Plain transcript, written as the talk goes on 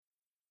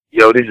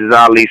Yo, this is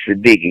Ali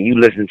Siddiq, and you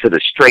listen to the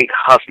Straight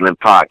Hustlin'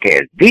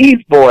 podcast. These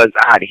boys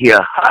out here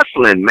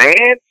hustling,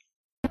 man.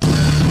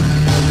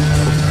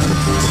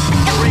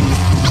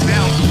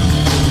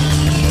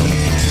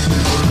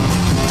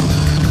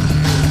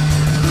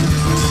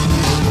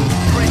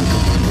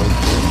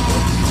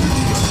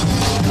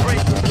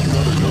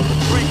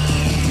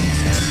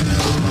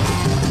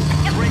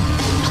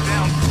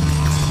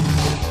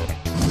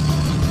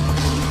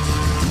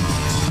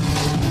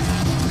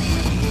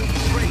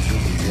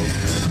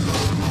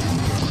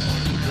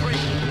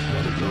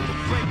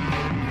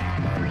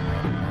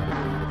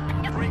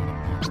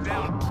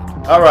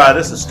 All right,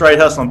 this is Straight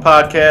Hustlin'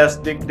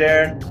 Podcast. Dick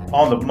Darren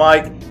on the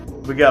mic.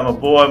 We got my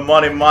boy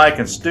Money Mike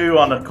and Stu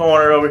on the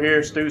corner over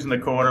here. Stu's in the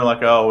corner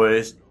like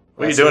always.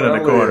 What are you doing in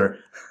the corner?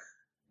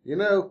 You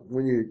know,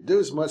 when you do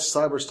as much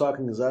cyber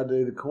stalking as I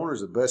do, the corner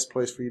is the best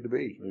place for you to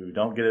be. Ooh,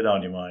 don't get it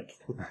on you, Mike.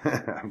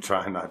 I'm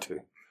trying not to.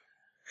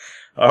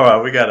 All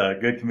right, we got a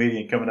good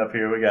comedian coming up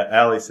here. We got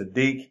Ali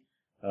Siddiq,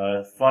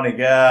 funny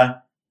guy.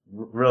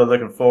 Really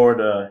looking forward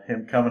to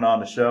him coming on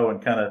the show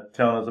and kind of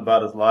telling us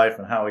about his life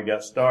and how he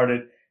got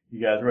started.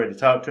 You guys ready to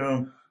talk to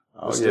him?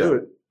 Let's do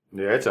it.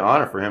 Yeah, it's an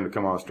honor for him to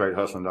come on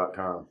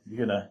StraightHustling.com.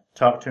 You're going to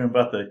talk to him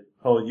about the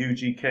whole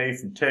UGK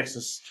from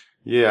Texas?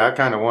 Yeah, I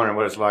kind of wondering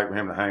what it's like for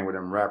him to hang with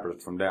them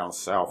rappers from down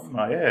south.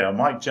 Oh, yeah,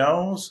 Mike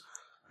Jones.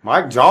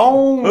 Mike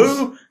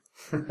Jones?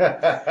 Who?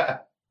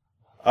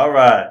 All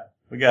right,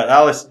 we got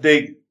Ali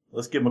Siddiq.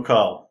 Let's give him a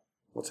call.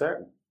 What's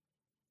happening?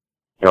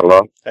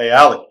 Hello. Hey,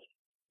 Ali.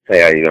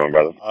 Hey, how you doing,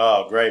 brother?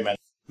 Oh, great, man.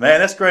 Man,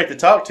 that's great to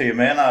talk to you,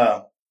 man.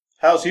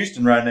 How's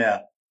Houston right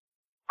now?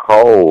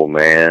 Cold,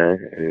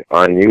 man.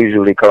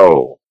 Unusually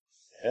cold.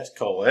 Yeah, it's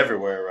cold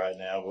everywhere right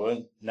now. Well,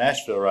 in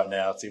Nashville right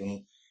now, it's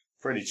even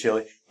pretty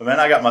chilly. But, man,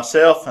 I got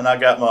myself, and I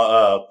got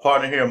my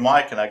partner here,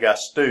 Mike, and I got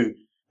Stu.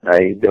 How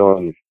you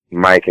doing,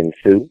 Mike and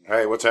Stu?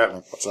 Hey, what's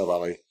happening? What's up,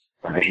 Ali?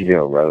 How you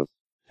doing, brother?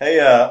 Hey,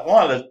 I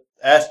wanted to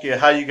ask you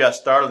how you got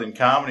started in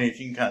comedy, if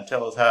you can kind of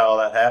tell us how all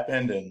that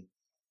happened, and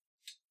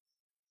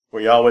were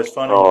you always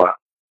funny? Oh,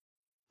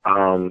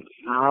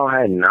 no,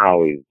 I hadn't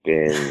always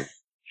been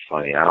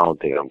funny. I don't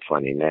think I'm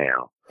funny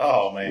now.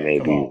 Oh, man,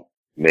 come on.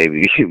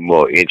 Maybe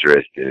more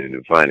interested in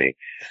the funny.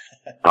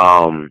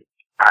 I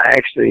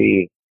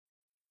actually,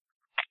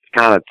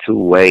 kind of two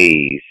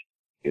ways,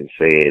 you can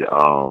say it.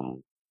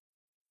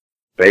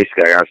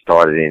 Basically, I got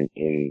started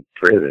in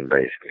prison,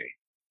 basically.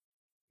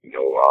 You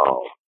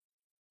know,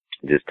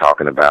 just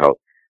talking about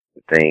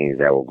the things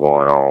that were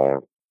going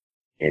on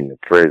in the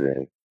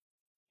prison.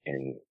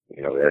 And,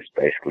 you know, that's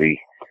basically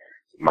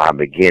my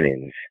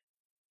beginnings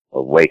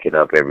of waking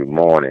up every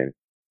morning.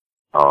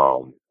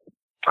 I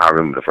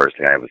remember the first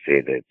thing I ever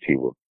said that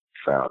people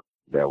found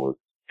that was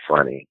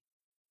funny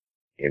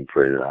in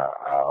prison.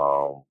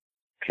 I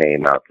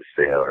came out the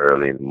cell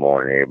early in the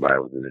morning. Everybody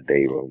was in the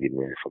day room getting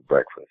ready for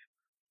breakfast.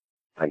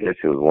 I guess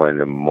it was one of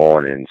the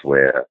mornings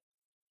where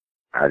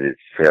I just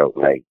felt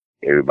like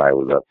everybody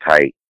was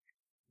uptight.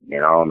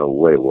 And I don't know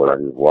what it was. I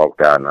just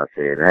walked out and I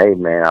said, hey,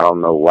 man, I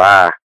don't know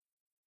why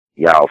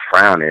y'all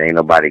frowning. Ain't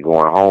nobody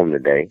going home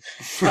today.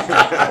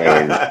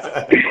 and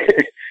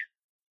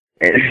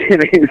and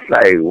it's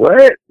like,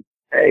 what?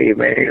 Hey,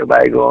 man, ain't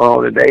nobody going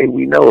home today.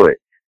 We know it.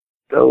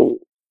 So,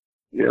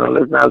 you know,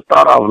 let's not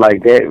start off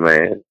like that,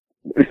 man.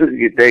 Let's just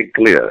get that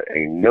clear.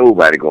 Ain't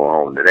nobody going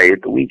home today.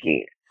 It's the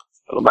weekend.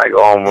 Nobody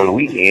go home on the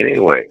weekend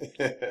anyway.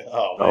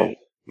 Oh, man.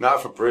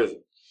 Not from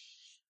prison.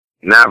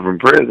 Not from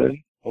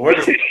prison. Well,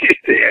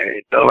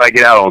 Nobody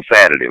get out on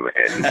Saturday,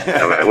 man.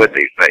 No matter what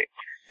they say.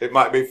 It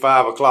might be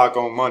 5 o'clock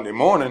on Monday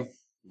morning,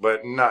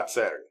 but not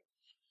Saturday.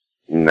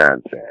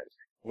 Not Saturday.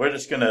 we're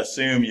just going to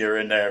assume you're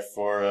in there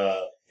for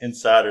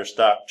insider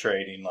stock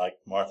trading like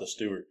Martha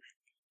Stewart.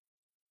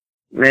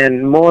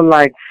 Man, more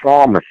like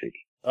pharmacy.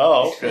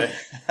 Oh, okay.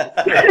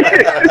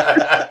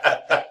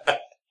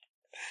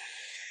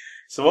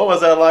 So what was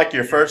that like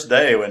your first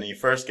day when you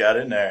first got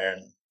in there?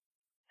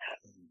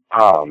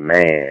 Oh,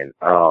 man.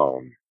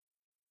 Now,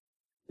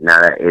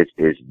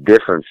 it's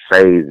different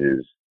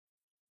phases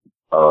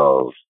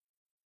of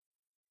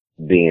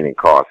being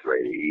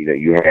incarcerated. You know,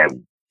 you have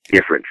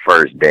different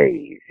first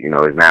days. You know,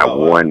 it's not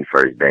one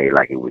first day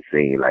like it would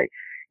seem like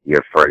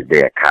your first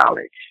day of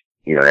college.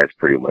 You know, that's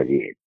pretty much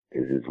it.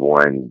 This is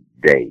one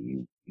day.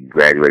 You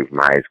graduate from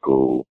high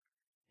school,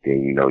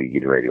 then you know you're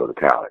getting ready to go to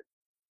college.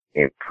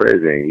 In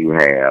prison, you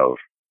have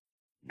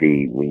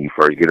when you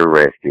first get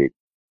arrested,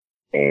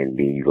 and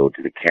then you go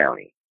to the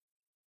county.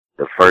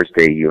 The first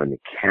day you're in the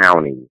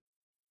county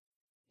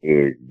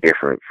is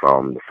different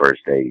from the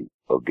first day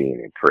of being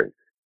in prison,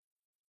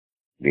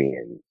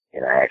 being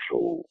in an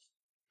actual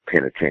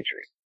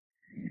penitentiary.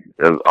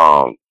 The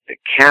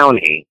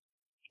county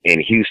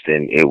in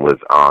Houston, it was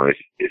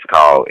it's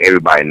called,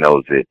 everybody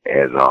knows it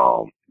as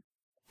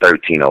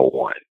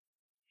 1301.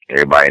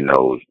 Everybody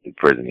knows the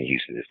prison in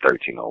Houston is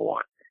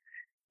 1301.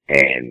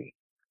 And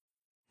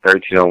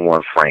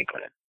 1301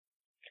 Franklin.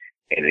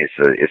 And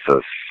it's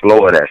a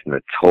floor that's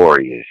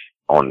notorious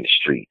on the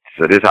street.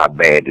 So this is how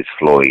bad this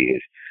floor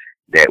is,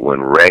 that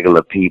when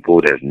regular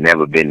people that's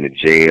never been to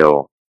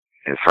jail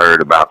has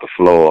heard about the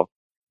floor,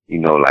 you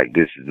know, like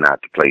this is not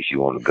the place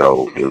you want to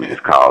go.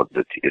 It's called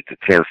it's the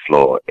 10th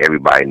floor.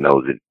 Everybody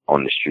knows it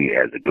on the street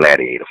as the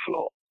gladiator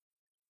floor.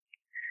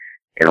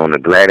 And on the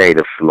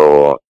gladiator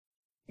floor,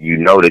 you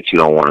know that you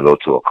don't want to go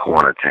to a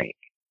corner tank.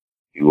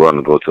 You want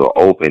to go to an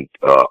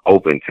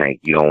open tank.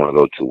 You don't want to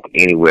go to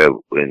anywhere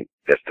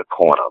that's the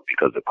corner,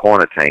 because the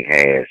corner tank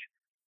has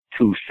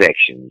 2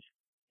 sections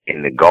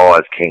and the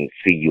guards can't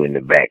see you in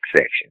the back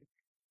section.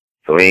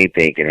 So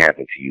anything can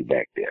happen to you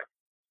back there.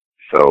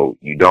 So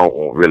you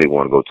don't really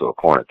want to go to a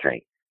corner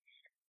tank.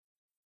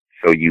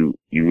 So you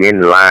in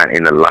the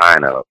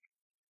lineup,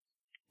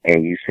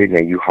 and you sitting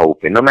there, you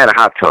hoping, no matter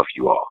how tough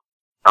you are,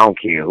 I don't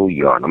care who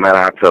you are, no matter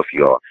how tough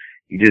you are,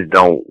 you just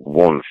don't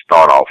want to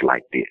start off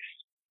like this,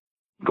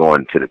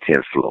 going to the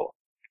 10th floor.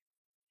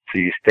 So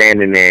you're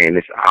standing there, and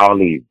it's all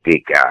these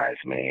big guys,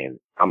 man.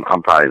 I'm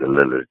probably the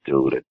littlest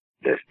dude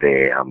that's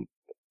there. I'm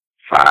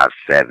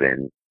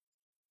 5'7",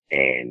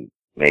 and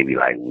maybe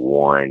like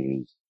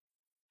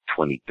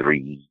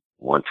 123,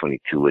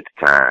 122 at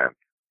the time.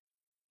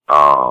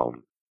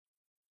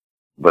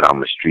 But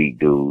I'm a street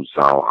dude,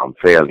 so I'm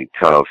fairly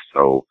tough.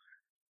 So,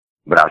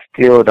 but I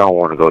still don't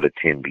want to go to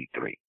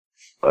 10B3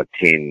 or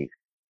 10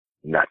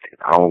 nothing.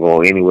 I don't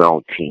go anywhere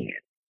on 10.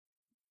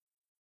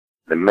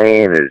 The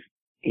man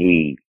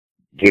he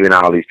giving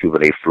all these people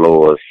their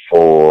floors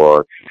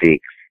 4, 6,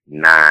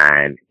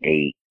 9,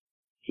 8.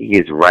 He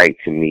gets right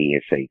to me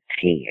and say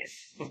 10.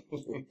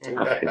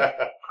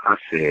 I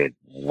said,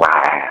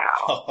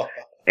 wow.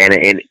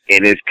 And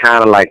it's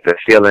kind of like the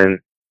feeling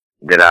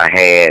that I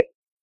had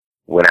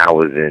when I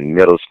was in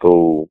middle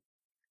school.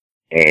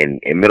 And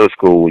in middle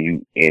school,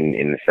 in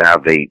the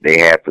South, they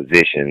had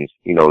positions,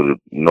 you know, the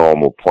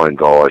normal point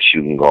guard,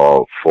 shooting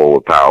guard,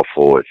 forward, power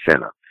forward,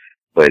 center.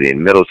 But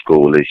in middle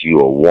school, it's you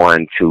are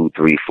 1, 2,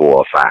 3, 4,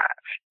 or 5.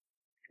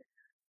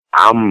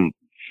 I'm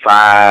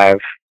 5'2".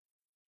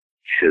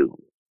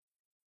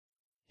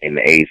 In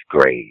the 8th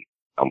grade,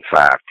 I'm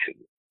 5'2".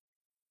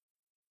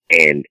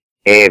 And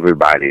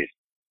everybody's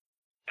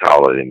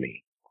taller than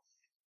me.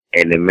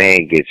 And the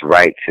man gets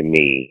right to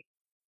me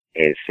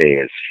and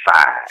says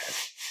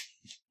 5.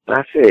 And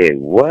I said,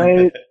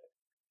 what?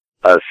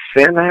 A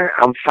center?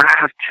 I'm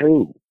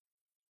 5'2".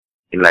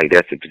 And like,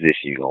 that's the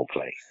position you're going to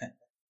play.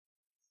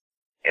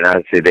 And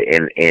I said,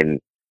 and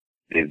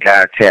the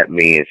guy tapped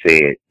me and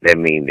said, that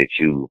means that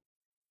you're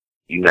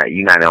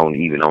not on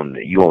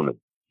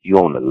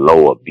the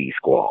lower B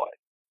squad.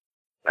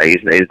 Like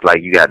it's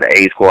like you got the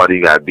A squad,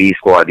 you got B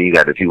squad, then you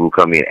got the people who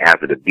come in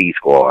after the B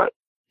squad.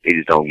 They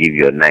just don't give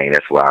you a name.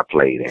 That's why I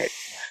played at.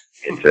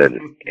 Because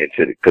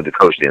the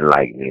coach didn't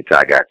like me until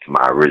I got to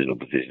my original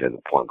position as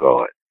a point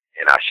guard,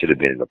 and I should have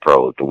been in the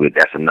pros. But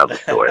that's another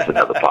story. That's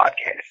another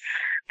podcast.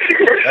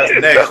 That's the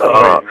next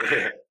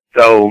story.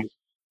 So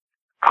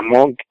I'm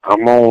on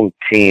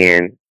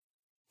 10,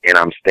 and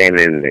I'm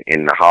standing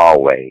in the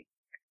hallway,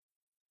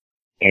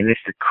 and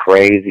it's the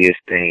craziest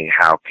thing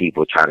how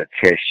people try to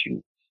test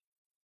you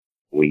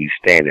when you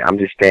stand there. I'm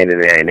just standing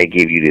there, and they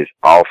give you this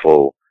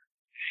awful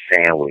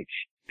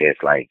sandwich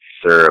that's like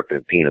syrup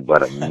and peanut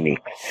butter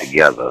mixed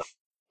together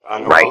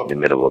right in the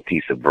middle of a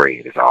piece of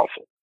bread. It's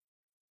awful.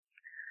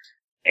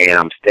 And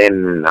I'm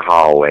standing in the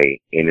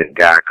hallway, and this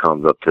guy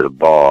comes up to the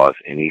bars,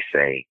 and he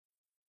say,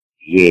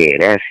 yeah,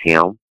 that's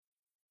him.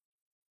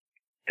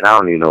 And I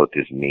don't even know what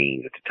this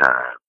means at the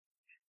time.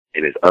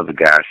 And this other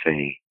guy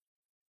saying,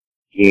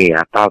 yeah,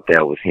 I thought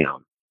that was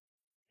him.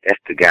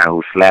 That's the guy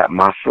who slapped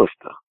my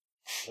sister.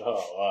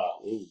 Oh,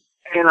 wow.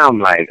 And I'm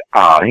like,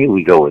 oh, here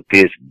we go with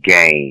this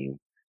game,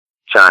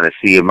 trying to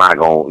see am I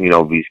going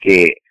to, be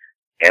scared.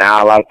 And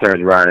all I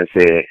turned around and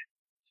said,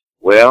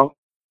 well,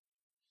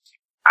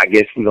 I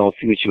guess we're going to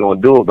see what you're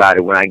going to do about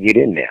it when I get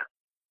in there.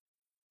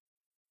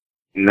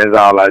 And that's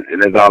all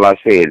I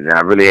said. And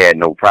I really had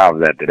no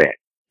problems after that.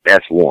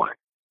 That's one.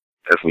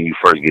 That's when you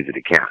first get to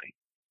the county.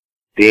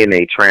 Then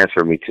they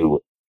transfer me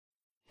to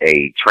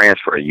a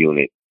transfer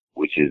unit,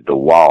 which is the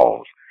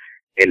walls.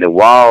 And the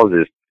walls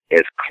is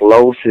as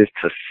closest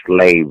to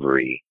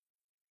slavery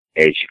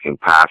as you can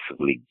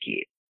possibly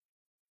get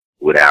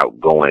without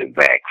going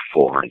back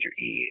 400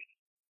 years.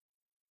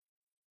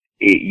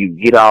 You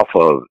get off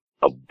of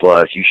a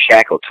bus, you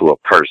shackle to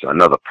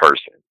another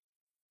person.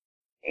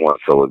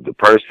 So the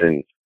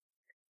person,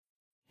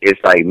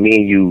 it's like me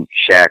and you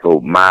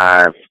shackle,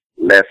 my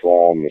left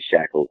arm is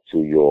shackled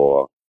to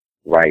your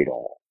right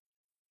arm.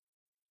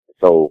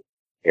 So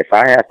if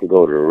I have to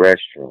go to the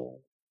restroom,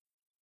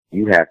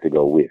 you have to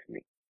go with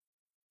me.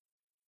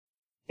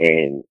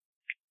 And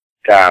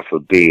God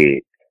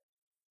forbid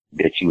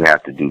that you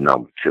have to do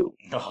number 2.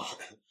 Oh,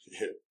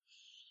 yeah.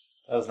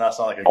 That does not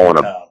sound like a good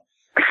time.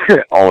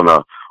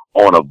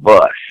 on a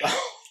bus.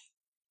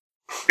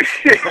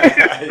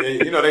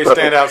 They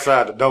stand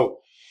outside the door.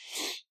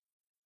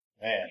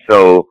 Man.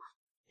 So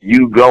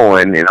you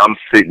going and I'm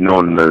sitting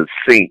on the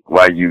sink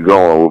while you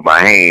going with my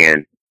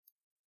hand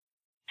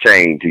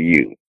chained to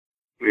you.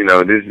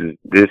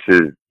 This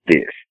is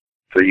this.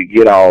 So you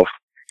get off,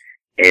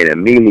 and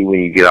immediately when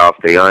you get off,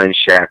 they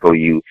unshackle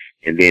you.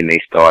 and then they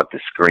start to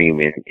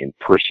screaming and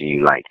pushing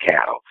you like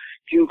cattle.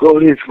 You go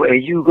this way,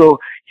 you go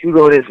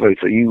this way.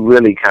 So you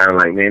really kind of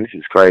like, man, this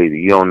is crazy.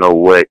 You don't know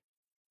what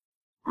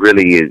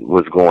really is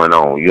what's going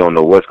on. You don't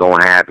know what's going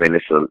to happen.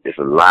 It's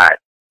a lot.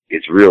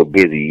 It's real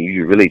busy.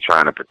 You're really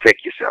trying to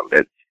protect yourself.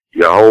 That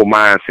your whole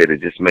mindset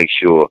is just make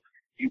sure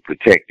you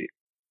protect it.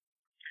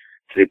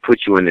 So they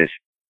put you in this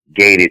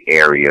gated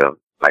area,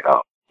 like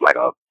a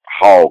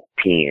hog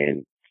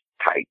pen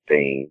type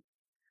thing,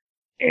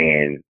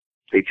 and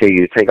they tell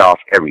you to take off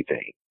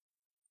everything.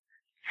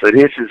 So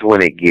this is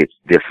when it gets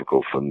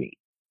difficult for me.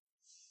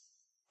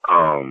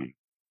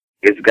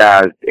 It's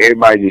guys,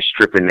 everybody just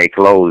stripping their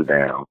clothes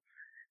down,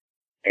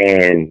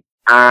 and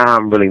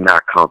I'm really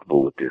not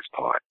comfortable with this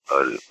part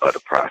of the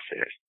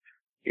process.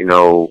 You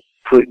know,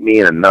 put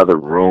me in another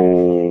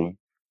room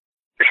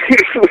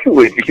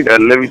with,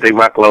 let me take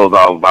my clothes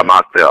off by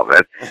myself.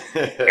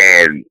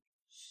 And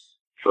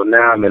so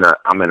now I'm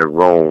in a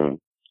room,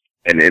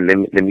 and then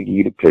let me give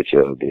you the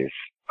picture of this.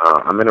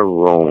 I'm in a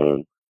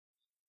room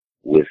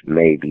with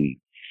maybe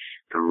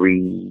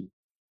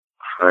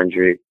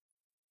 300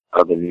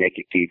 other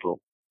naked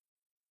people,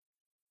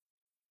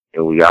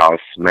 and we all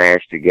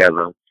smashed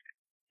together,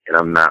 and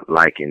I'm not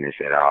liking this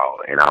at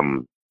all, and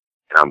I'm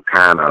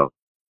kind of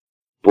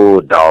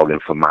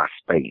bulldogging for my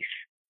space.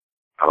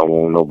 I don't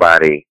want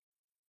nobody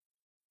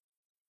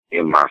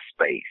in my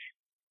space,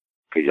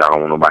 because y'all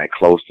don't want nobody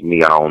close to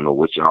me. I don't know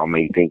what y'all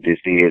may think this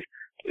is,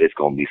 but it's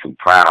going to be some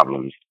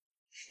problems,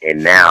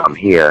 and now I'm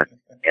here,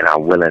 and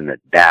I'm willing to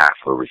die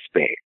for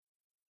respect.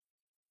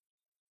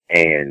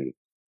 And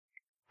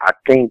I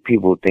think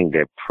people think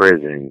that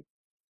prison,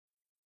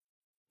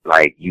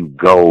 like, you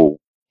go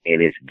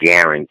and it's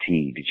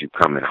guaranteed that you're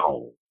coming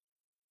home.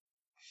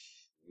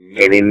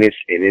 And in this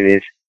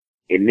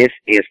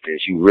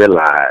instance, you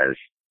realize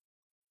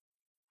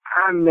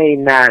I may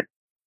not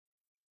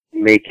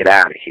make it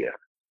out of here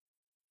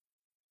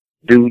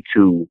due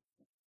to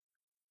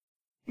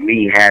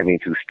me having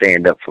to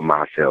stand up for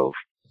myself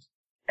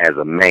as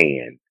a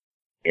man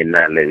and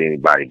not let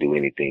anybody do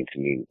anything to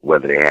me,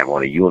 whether they have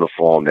on a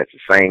uniform that's the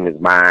same as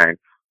mine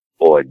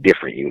or a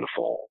different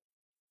uniform.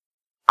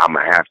 I'm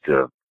going to have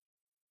to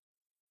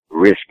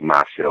risk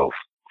myself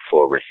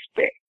for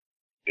respect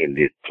in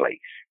this place.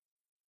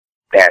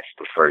 That's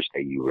the first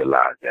day you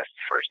realize that's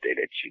the first day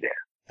that you're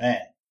there.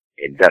 Man.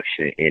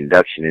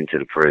 Induction into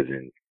the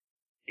prison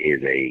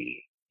is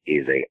a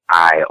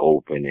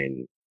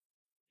eye-opening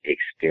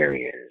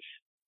experience.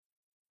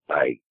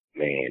 Like,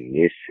 man,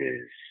 this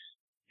is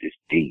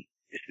deep.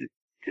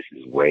 This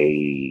is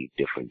way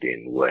different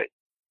than what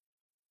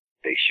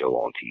they show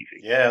on TV.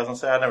 Yeah, I was gonna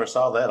say I never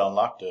saw that on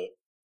Locked Up.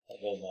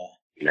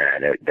 Nah,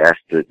 that's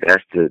the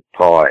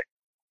part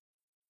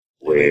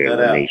where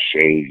when they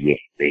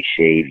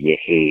shave your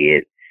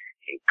head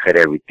and cut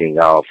everything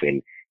off,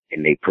 and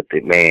they put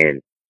the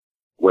man,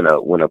 when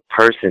a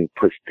person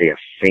puts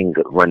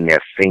run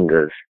their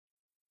fingers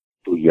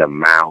through your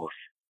mouth,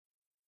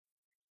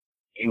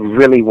 you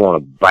really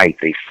want to bite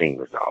their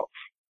fingers off.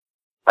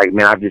 Like,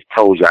 man, I just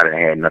told you I didn't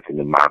have nothing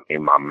in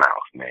my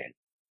mouth, man.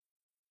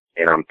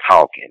 And I'm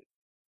talking.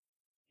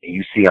 And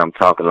you see I'm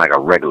talking like a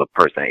regular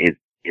person.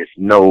 It's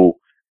no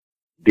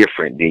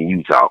different than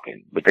you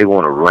talking. But they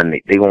want to run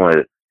it. They want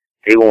to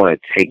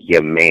take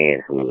your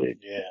manhood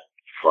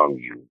from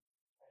you.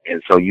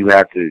 And so you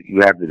have to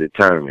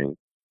determine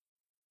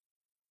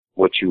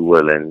what you're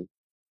willing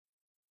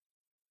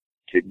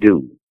to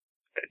do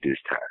at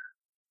this time.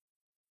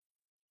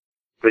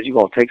 Because you're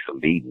going to take some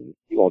beating.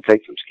 You're going to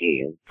take some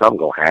skin. Something's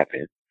going to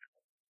happen.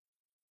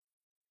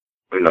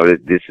 You know,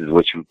 this is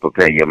what you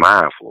prepare your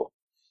mind for.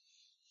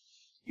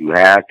 You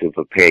have to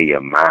prepare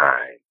your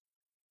mind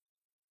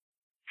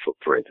for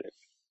prison.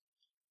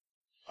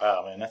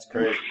 Wow, man, that's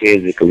crazy.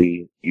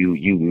 Physically,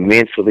 you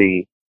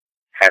mentally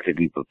have to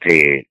be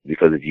prepared,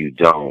 because if you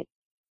don't,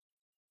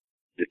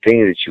 the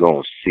things that you're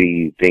going to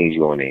see, things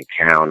you're going to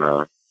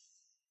encounter,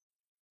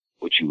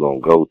 what you're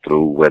going to go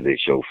through, whether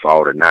it's your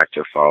fault or not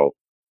your fault,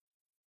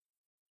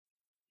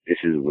 this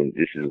is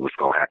what's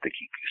going to have to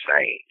keep you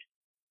sane.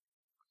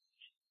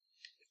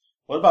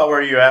 What about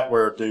where you're at?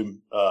 Where do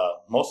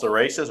most of the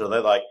races, are they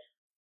like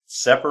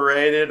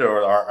separated,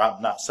 or are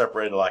not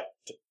separated like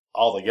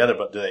all together,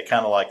 but do they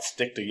kind of like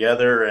stick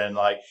together and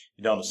like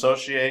you don't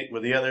associate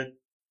with the other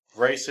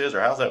races,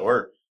 or how's that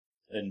work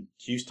in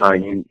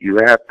Houston? You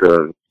have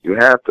to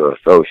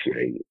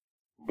associate,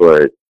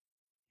 but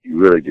you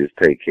really just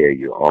take care of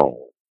your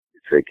own. You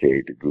take care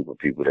of the group of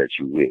people that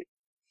you with,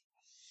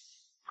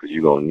 because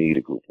you're gonna need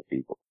a group of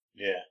people.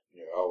 Yeah,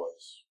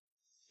 always.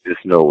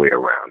 There's no way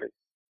around it.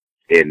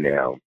 And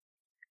now,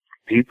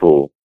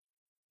 people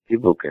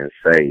can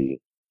say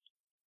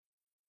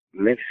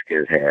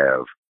Mexicans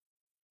have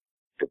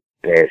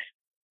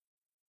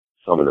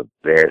some of the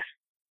best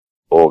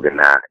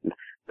organized.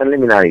 But let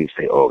me not even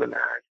say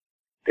organized.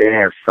 They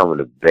have some of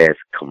the best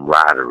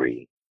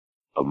camaraderie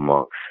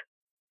amongst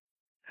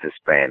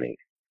Hispanics.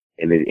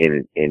 And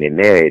in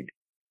the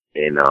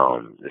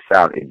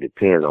South, it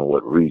depends on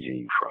what region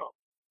you're from.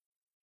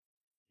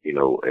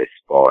 as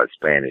far as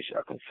Spanish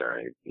are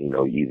concerned.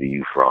 Either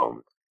you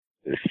from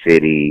the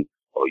city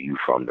or you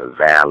from the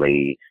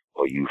valley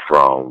or you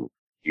from,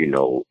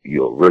 your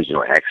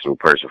original actual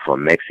person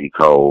from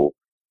Mexico.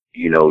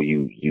 You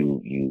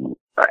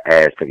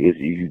Aztec.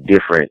 You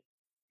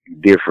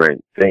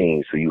different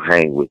things. So you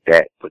hang with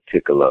that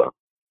particular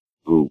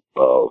group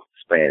of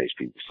Spanish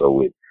people. So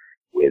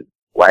with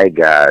white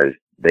guys,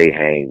 they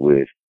hang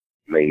with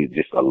maybe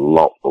just a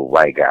lump of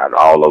white guys.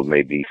 All of them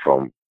may be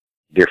from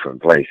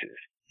different places.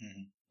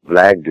 Mm-hmm.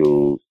 Black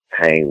dudes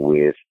hang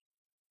with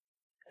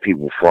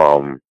people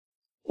from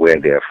where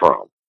they're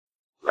from.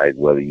 Like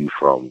whether you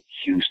from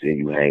Houston,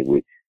 you hang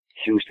with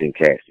Houston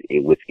cats.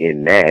 And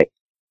within that,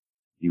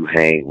 you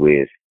hang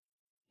with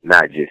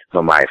not just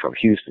somebody from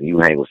Houston, you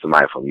hang with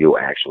somebody from your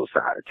actual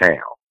side of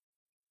town.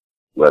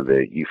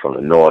 Whether you from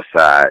the north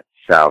side,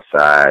 south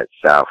side,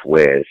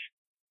 southwest,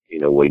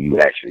 where you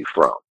actually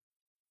from.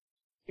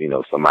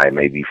 Somebody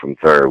may be from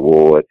Third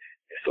Ward,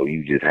 so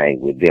you just hang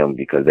with them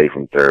because they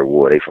from Third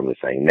Ward, they from the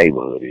same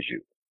neighborhood as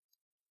you.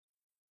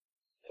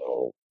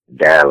 So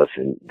Dallas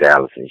and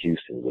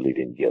Houston really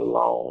didn't get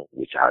along,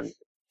 which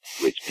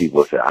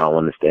people say, I don't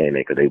understand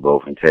that because they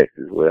both in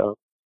Texas. Well,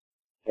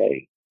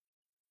 hey.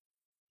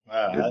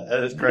 Wow,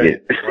 that is crazy.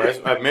 Yeah.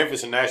 Well,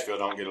 Memphis and Nashville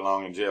don't get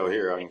along in jail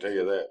here, I can tell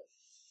you that.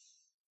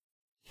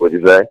 What'd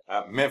you say?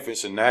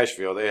 Memphis and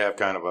Nashville, they have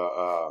kind of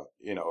a,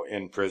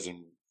 in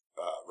prison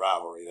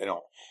rivalry. They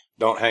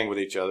don't hang with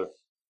each other.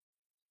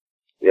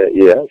 Yeah.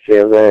 See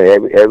what I'm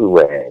saying?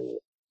 Everywhere.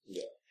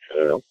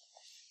 Yeah.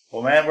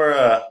 Well, man,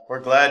 we're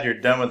glad you're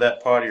done with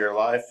that part of your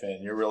life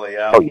and you're really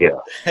out. Oh yeah.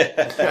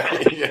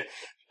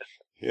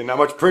 Yeah. Not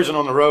much prison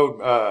on the road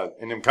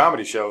in them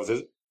comedy shows,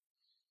 is it?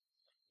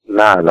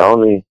 Nah, the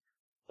only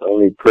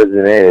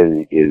prison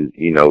is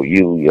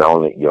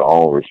your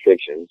own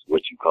restrictions,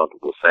 what you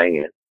comfortable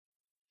saying.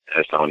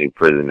 That's the only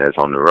prison that's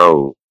on the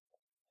road.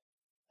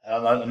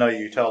 I know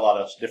you tell a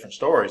lot of different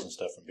stories and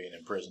stuff from being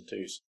in prison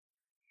too.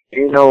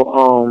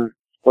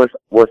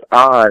 What's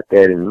odd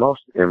that in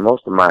most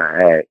of my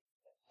act,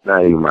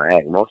 not even my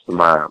act, most of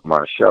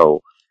my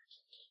show,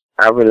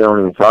 I really don't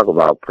even talk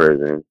about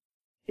prison.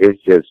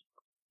 It's just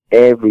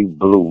every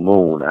blue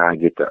moon I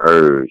get the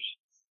urge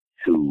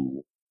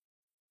to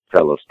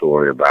tell a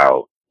story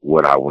about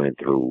what I went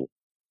through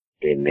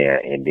in there,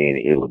 and then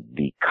it would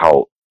be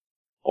caught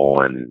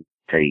on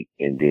tape,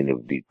 and then it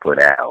would be put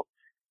out,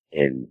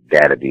 and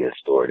that'd be a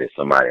story that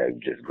somebody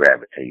would just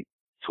gravitate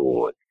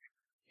toward.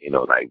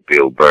 Like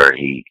Bill Burr,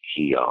 he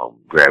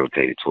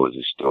gravitated towards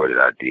the story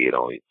that I did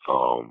on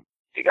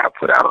it got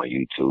put out on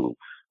YouTube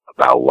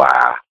about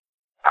why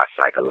I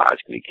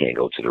psychologically can't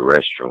go to the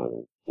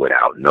restroom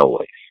without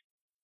noise,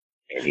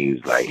 and he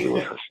was like, it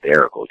was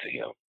hysterical to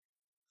him,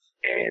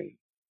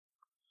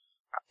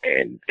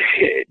 and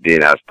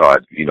then I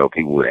start,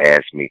 people would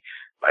ask me,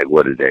 like,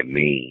 what does that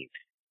mean?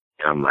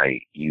 And I'm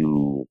like,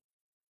 you,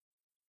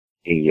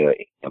 in your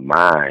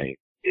mind,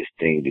 it's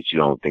things that you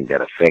don't think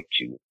that affect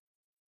you.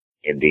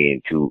 And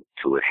then to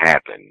it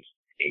happens.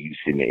 And you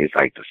sitting there, it's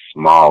like the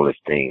smallest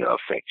thing that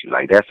affects you.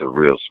 Like, that's a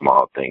real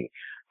small thing.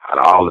 Out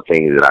of all the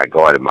things that I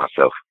guarded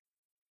myself,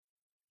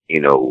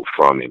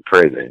 from in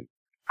prison,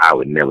 I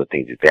would never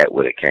think that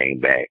would have came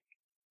back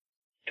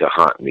to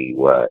haunt me.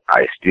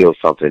 It's still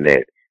something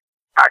that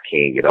I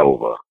can't get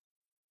over,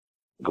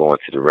 going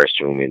to the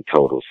restroom in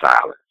total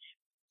silence.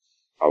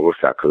 I wish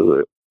I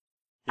could.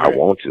 I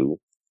want to.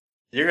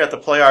 You're going to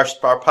have to play our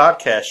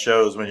podcast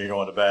shows when you're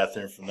going to the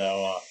bathroom from now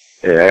on.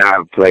 Yeah, I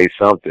gotta play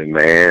something,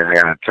 man. I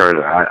gotta turn.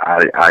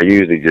 I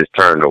usually just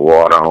turn the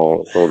water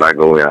on. As soon as I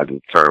go in, I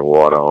just turn the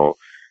water on,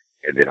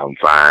 and then I'm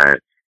fine.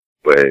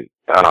 But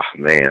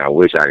man, I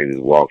wish I could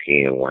just walk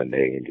in one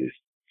day and just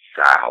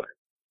silent.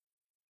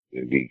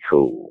 It'd be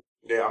cool.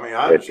 Yeah, I mean,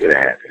 I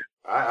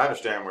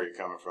understand where you're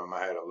coming from. I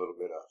had a little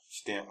bit of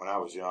stint when I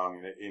was young,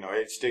 and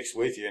it sticks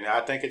with you, and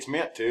I think it's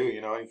meant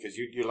to, because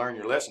you learn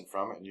your lesson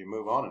from it and you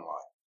move on in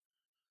life.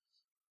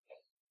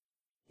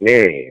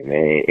 Yeah,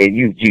 man, and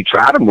you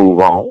try to move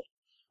on.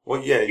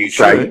 Well, yeah, you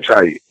try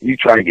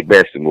your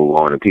best to move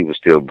on, and people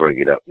still bring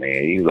it up,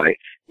 man. You like,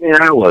 man,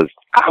 I was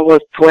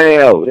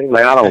 12. They're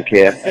like, I don't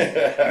care.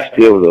 You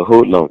still was a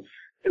hoodlum.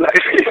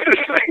 Like,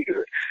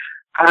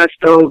 I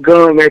stole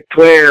gum at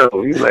 12.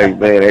 You like,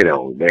 man, they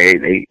don't.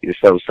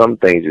 So some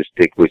things just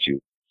stick with you,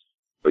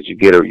 but you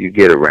get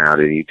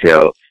around it. And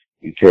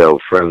you tell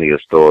friendlier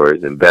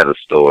stories and better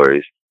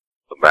stories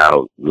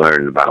about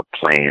learning about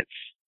plants.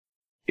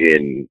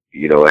 And,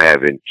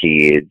 having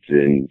kids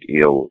and,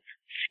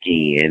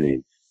 skiing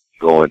and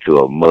going to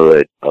a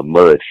mud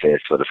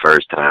fest for the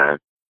first time.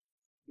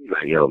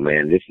 Like, yo,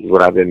 man, this is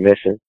what I've been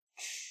missing.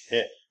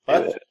 Yeah.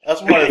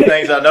 That's one of the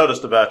things I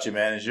noticed about you,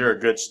 man, is you're a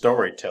good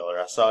storyteller.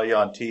 I saw you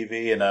on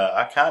TV and,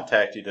 I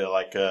contacted you to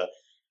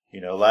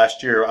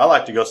last year. I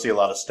like to go see a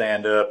lot of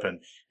stand up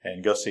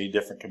and go see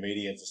different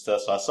comedians and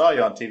stuff. So I saw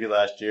you on TV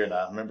last year and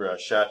I remember I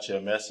shot you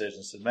a message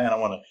and said, man, I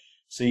want to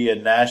see you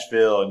in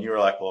Nashville. And you were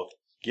like, well,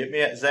 get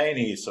me at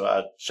Zany's. So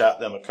I shot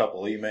them a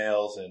couple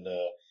emails and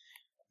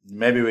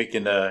maybe we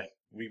can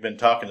we've been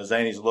talking to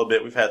Zanies a little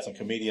bit. We've had some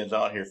comedians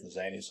on here from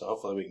Zanies, so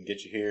hopefully we can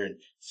get you here and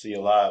see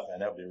you live,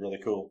 and that would be really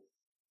cool.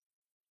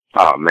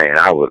 Oh man,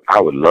 I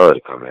would love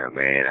to come out,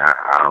 man.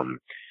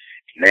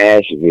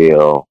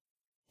 Nashville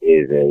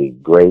is a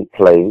great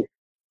place.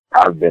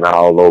 I've been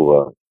all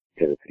over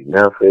Tennessee,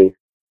 Memphis,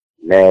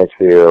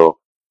 Nashville.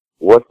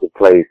 What's the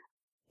place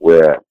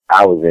where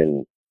I was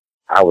in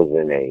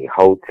a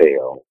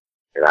hotel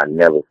that I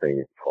never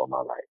seen before in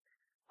my life.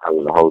 I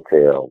was in a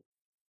hotel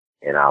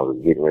and I was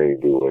getting ready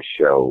to do a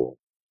show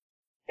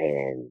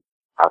and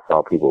I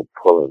saw people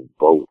pulling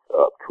boats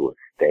up to a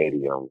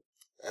stadium.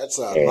 That's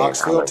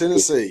Knoxville, like,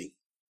 Tennessee.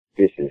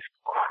 This is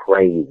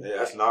crazy. Yeah,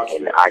 that's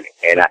Knoxville.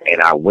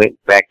 And I went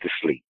back to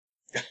sleep,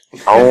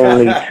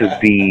 only to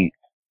be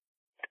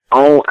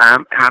only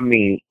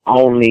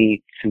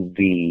to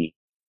be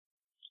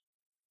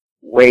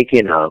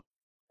waking up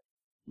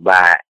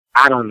by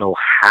I don't know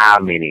how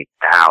many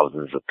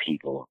thousands of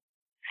people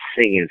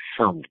singing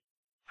some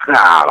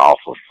god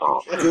awful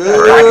song.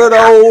 Good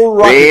old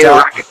Rocky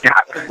Top.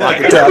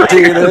 Rocky Top,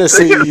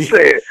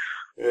 Tennessee.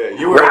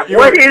 Yeah,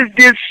 what is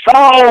this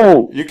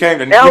song? You came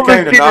to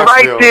Elvis didn't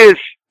write this.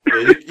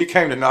 Yeah, you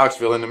came to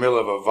Knoxville in the middle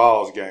of a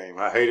Vols game.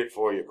 I hate it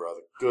for you,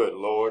 brother. Good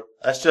Lord.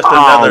 That's just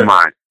another. Oh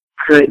my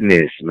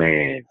goodness,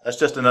 man. That's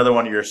just another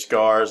one of your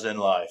scars in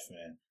life,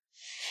 man.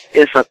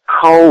 It's a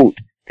code.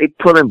 They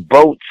pulling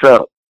boats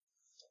up.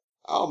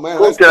 Oh man,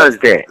 who does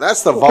that?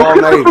 That's the Vol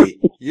Navy.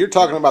 You're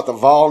talking about the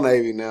Vol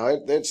Navy now.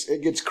 It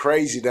gets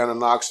crazy down in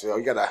Knoxville.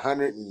 You got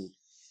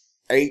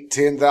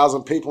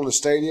 10,000 people in the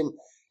stadium.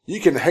 You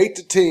can hate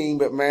the team,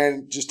 but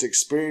man, just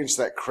experience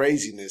that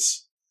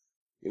craziness.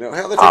 You know,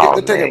 hell,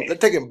 they're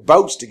taking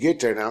boats to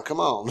get there now. Come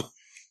on. Yeah,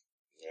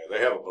 they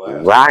have a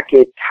blast.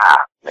 Rocket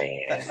Top,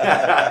 man.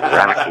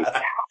 Rocket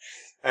Top.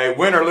 Hey,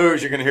 win or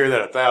lose, you're going to hear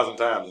that 1,000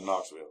 times in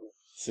Knoxville.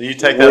 So you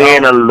take that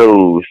win or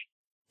lose,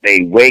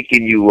 they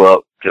waking you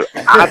up.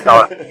 I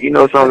thought, you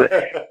know something?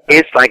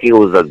 It's like it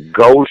was a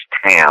ghost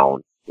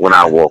town when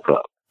I woke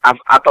up. I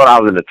thought I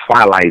was in the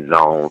Twilight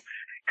Zone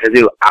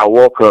because I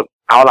woke up,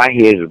 all I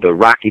hear is the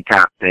Rocky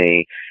Top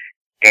thing,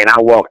 and I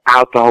walk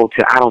out the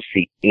hotel, I don't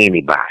see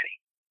anybody.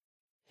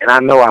 And I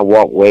know I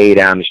walked way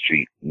down the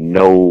street,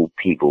 no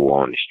people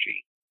were on the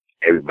street.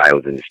 Everybody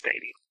was in the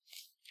stadium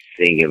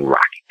singing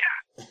Rocky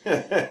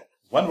Top.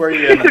 When were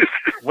you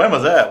when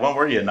was that? When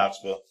were you in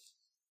Knoxville?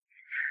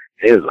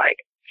 It was like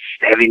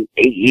 7-8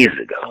 years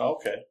ago. Oh,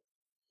 okay.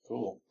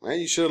 Cool. Man,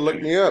 you should have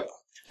looked me up.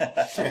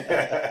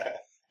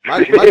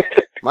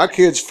 my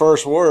kid's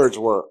first words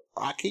were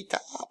Rocky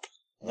Top.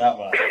 Not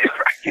mine.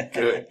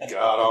 Good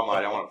God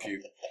Almighty, I want to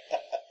puke.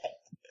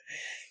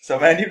 So,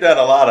 man, you've done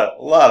a lot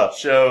of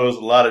shows,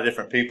 a lot of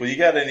different people. You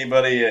got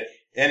anybody,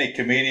 any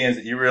comedians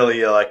that you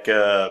really like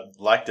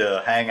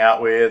to hang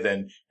out with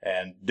and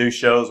do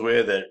shows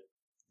with that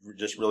you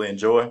just really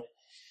enjoy?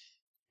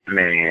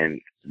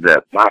 Man,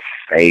 my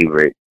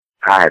favorite,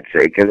 I'd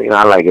say, because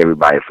I like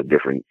everybody for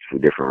different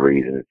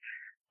reasons.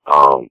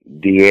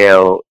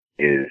 DL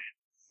is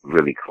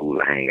really cool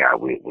to hang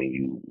out with when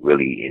you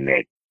really in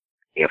that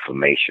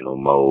informational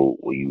mode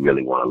where you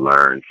really want to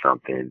learn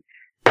something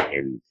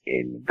and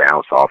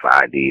bounce off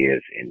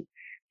ideas, and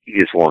he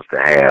just wants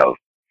to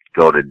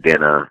go to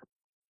dinner,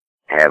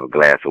 have a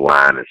glass of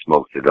wine and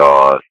smoke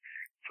cigars.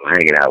 So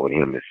hanging out with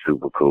him is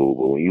super cool.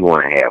 But when you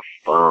want to have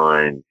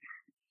fun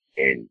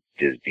and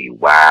just be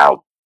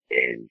wild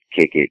and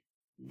kick it,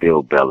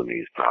 Bill Bellamy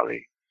is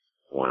probably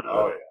one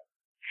of the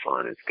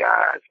funnest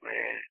guys,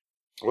 man.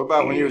 What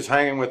about when you was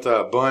hanging with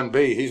Bun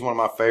B? He's one of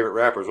my favorite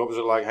rappers. What was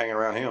it like hanging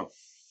around him?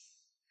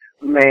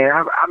 Man,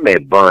 I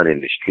met Bun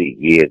in the street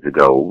years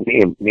ago.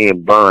 Me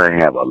and Bun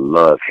have a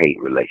love-hate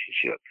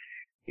relationship.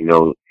 You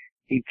know,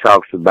 he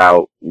talks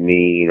about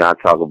me, and I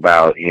talk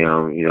about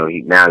him. You know,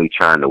 now he's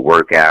trying to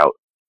work out.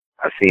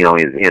 I seen on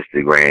his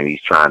Instagram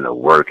he's trying to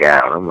work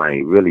out. I'm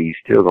like, really? You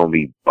still gonna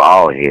be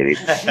bald-headed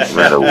no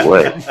matter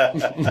what?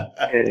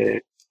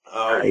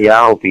 Yeah,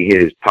 I hope he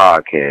hears his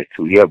podcast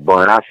too. Yeah,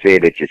 Bun, I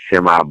said that you're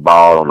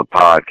semi-bald on the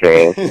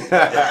podcast.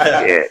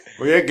 Yeah.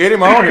 Well, yeah, get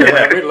him on here,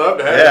 man. We'd love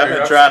to have him. Yeah, I've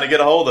been trying to get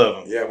a hold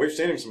of him. Yeah, we've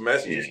sent him some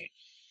messages. Yeah.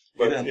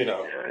 But, you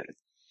know.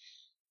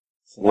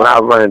 When I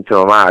run into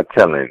him, I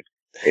tell him.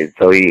 And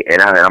so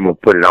I'm going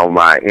to put it on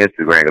my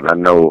Instagram because I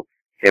know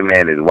him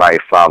and his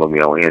wife follow me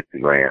on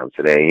Instagram.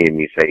 So they hear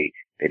me say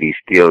that he's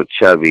still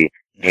chubby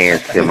and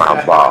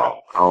semi-bald.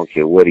 I don't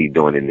care what he's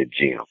doing in the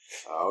gym.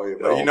 Oh, yeah,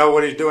 but you know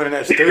what he's doing in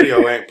that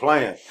studio ain't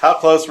playing. How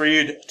close were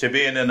you to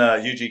being in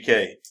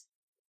UGK?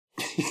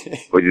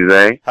 What'd you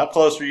say? How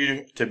close were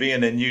you to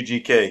being in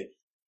UGK?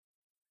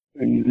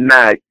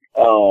 Not,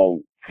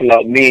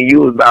 me and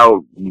you was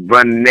about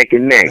running neck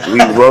and neck. We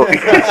wrote.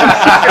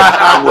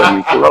 I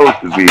wasn't close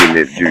to being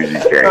in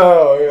UGK.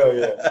 Oh,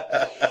 yeah.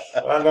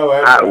 I know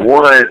that.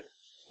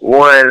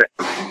 One,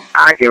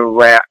 I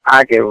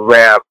can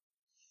rap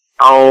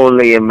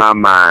only in my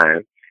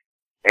mind.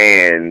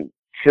 And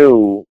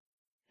two,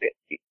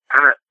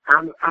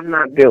 I'm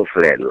not built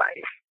for that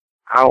life.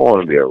 I don't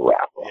want to be a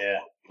rapper. Yeah,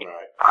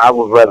 right. I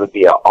would rather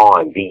be an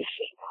R&B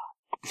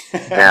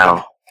singer.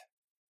 Now,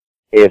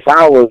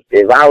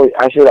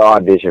 I should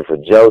have auditioned for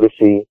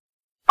Jodeci.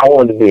 I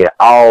wanted to be in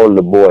all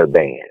the boy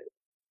bands,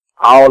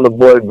 all the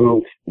boy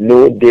groups,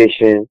 New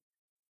Edition.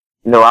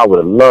 No, I would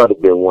have loved to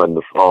be one of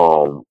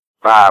the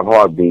Five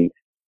Heartbeats,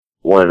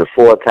 one of the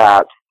Four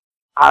Tops.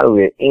 I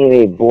would have been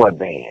any boy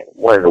band,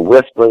 one of the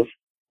Whispers.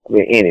 I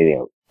mean, any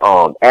of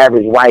them.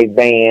 Average White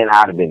Band.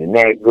 I'd have been in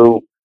that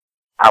group.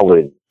 I would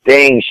have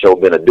dang sure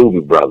been a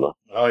Doobie Brother.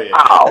 Oh yeah.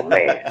 Oh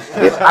man,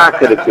 if I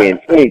could have been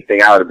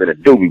anything, I would have been a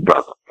Doobie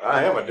Brother.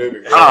 I am a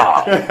Doobie Brother.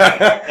 Oh.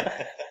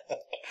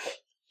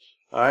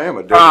 I am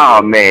a Doobie Oh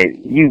Brother.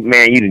 man, you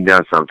done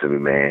done something to me,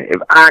 man.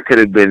 If I could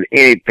have been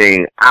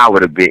anything, I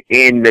would have been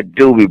in the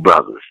Doobie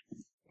Brothers.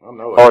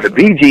 Or the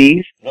Bee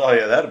Gees. Oh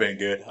yeah, that'd have been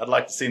good. I'd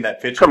like to see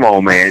that picture. Come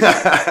on, man.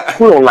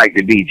 Who don't like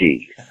the Bee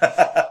Gees?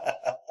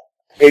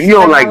 If you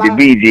don't like the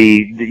Bee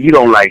Gees, you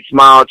don't like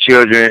small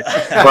children,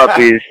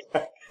 puppies.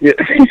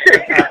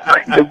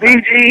 The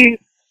Bee Gees.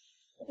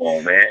 Come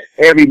on, man.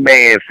 Every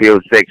man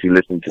feels sexy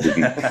listening to the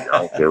Bee Gees. I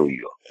don't care who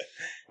you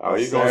are. Oh,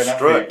 you're going to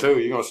strut, too.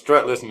 You're going to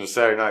strut listening to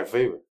Saturday Night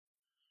Fever.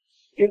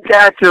 You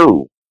got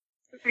to.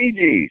 The Bee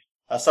Gees.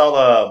 I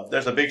saw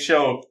there's a big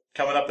show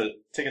coming up. The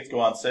tickets go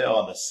on sale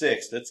on the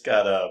 6th. It's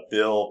got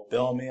Bill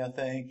Bellamy, I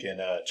think,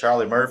 and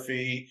Charlie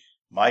Murphy,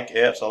 Mike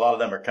Epps. A lot of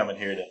them are coming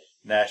here to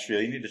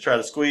Nashville. You need to try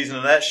to squeeze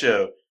into that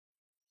show.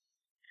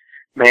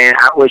 Man,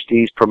 I wish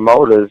these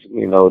promoters,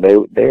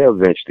 they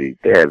eventually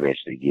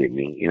get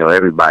me.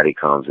 Everybody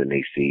comes in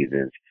these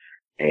seasons,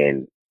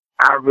 and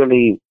I don't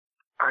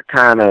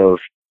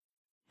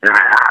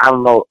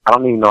know, I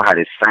don't even know how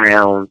this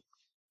sounds,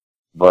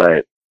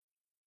 but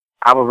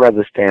I would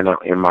rather stand up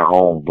in my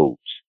own boots.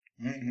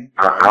 Mm-hmm.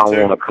 I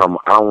don't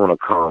want to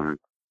come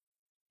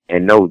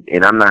and know,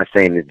 and I'm not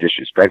saying it's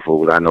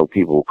disrespectful, but I know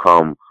people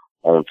come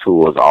on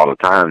tours all the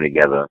time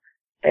together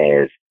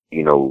as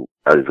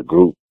a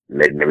group,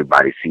 letting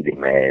everybody see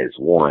them as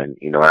one,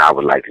 and I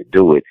would like to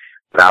do it,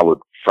 but I would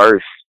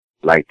first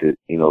like to,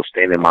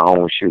 stand in my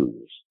own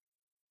shoes,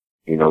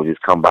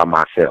 just come by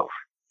myself.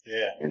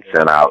 Yeah. And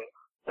set out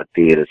a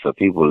theater so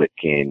people that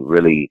can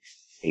really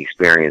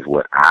experience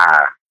what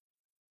I,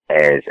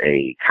 as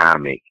a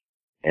comic,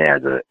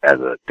 as a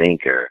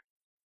thinker,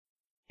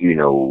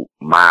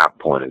 my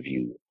point of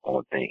view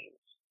on things.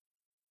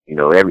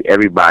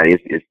 Everybody,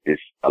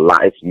 it's a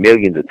lot, it's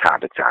millions of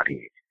topics out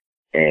here,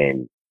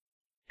 and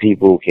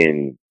people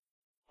can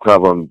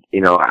cover them,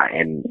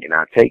 and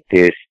I take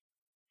this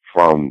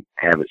from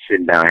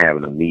sitting down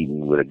having a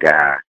meeting with a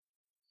guy,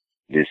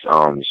 this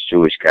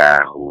Jewish guy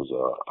who's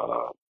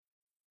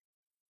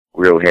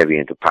real heavy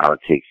into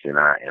politics, and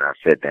I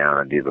sat down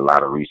and did a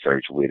lot of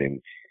research with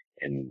him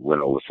and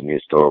went over some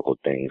historical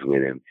things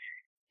with him,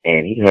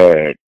 and he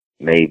had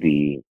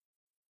maybe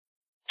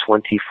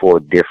 24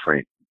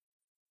 different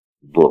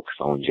books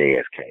on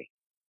JFK.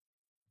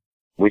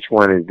 Which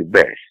one is the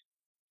best?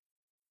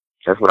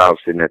 That's what I was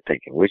sitting there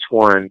thinking. Which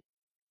one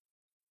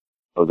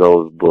of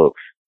those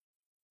books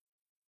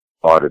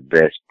are the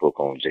best book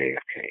on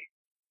JFK?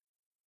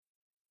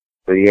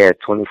 But he had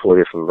 24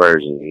 different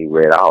versions. He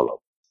read all of them.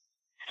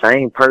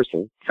 Same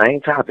person,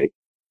 same topic,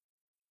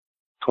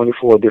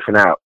 24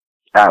 different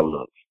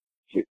outlooks,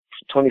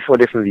 24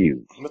 different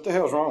views. What the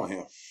hell's wrong with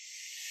him?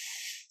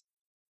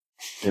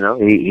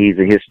 He's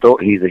a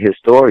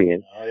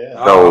historian. Oh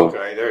yeah. So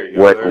okay, there you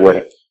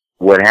go.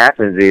 What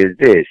happens is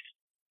this: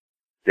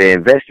 the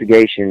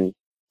investigation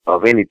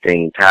of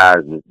anything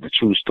ties the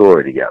true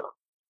story together.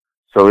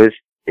 So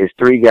it's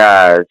three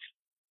guys,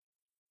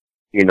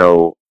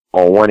 on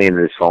one end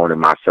of this phone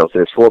and myself. So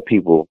there's four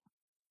people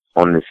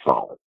on this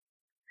phone.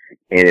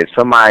 And if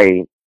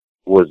somebody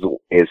was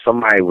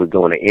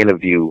doing an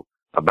interview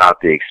about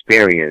the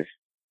experience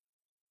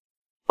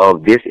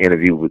of this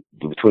interview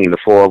between the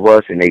four of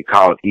us, and they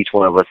called each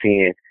one of us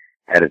in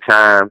at a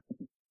time,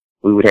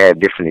 we would have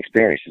different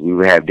experiences. We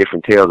would have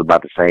different tales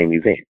about the same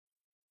event.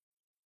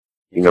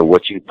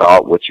 What you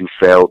thought, what you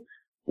felt,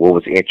 what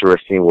was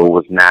interesting, what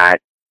was not,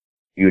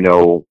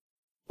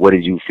 what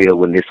did you feel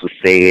when this was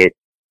said,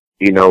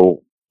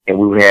 and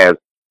we would have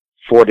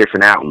four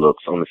different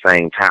outlooks on the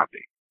same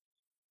topic.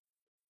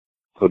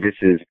 So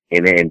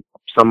and then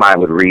somebody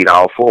would read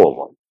all four of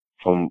them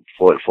from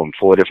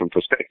four different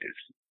perspectives.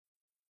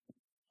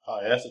 Oh,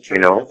 yeah, that's a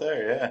trick right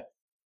there, yeah.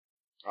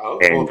 Oh,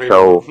 and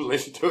so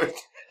listen to it.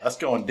 That's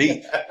going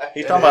deep.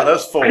 He's talking about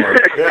us four.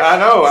 Yeah, I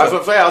know. That's what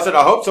I'm saying. I said,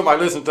 I hope somebody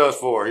listens to us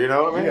four. You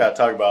know what I mean? We got to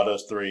talk about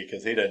us three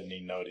because he doesn't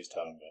even know what he's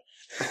talking about.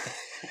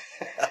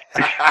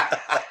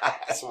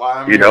 That's why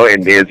I'm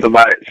and then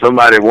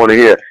somebody want to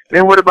hear,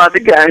 then what about the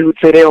guy who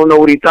said they don't know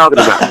what he's talking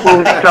about? What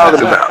was he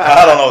talking about?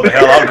 I don't know what the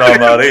hell I'm talking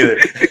about either.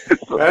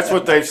 That's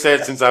what they've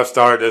said since I've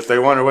started this. They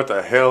wonder what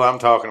the hell I'm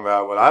talking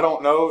about. Well, I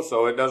don't know,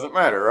 so it doesn't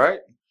matter, right?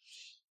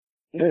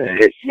 Yeah,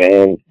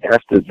 man,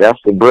 that's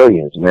the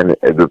brilliance, man.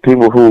 The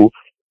people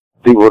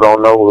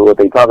don't know what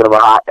they're talking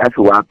about. That's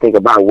who I think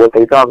about what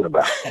they're talking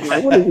about.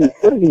 Like, what does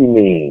he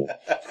mean?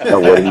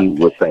 What he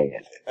was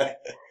saying.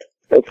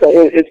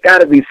 It's got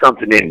to be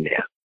something in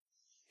there,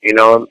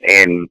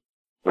 And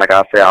like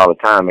I say all the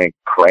time, man,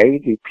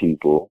 crazy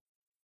people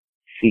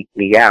seek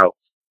me out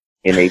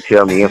and they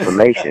tell me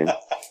information,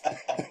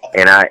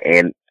 and I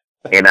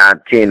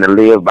tend to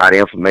live by the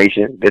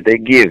information that they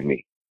give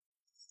me.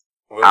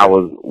 I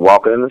was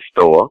walking in the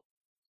store.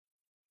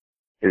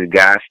 This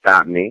guy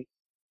stopped me,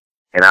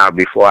 and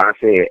before I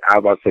was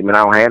about to say, man,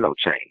 I don't have no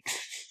change.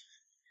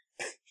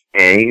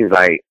 And he was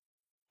like,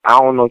 I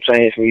don't know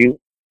change from you.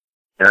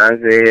 And I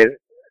said,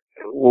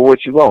 well,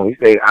 what you want? He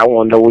said, I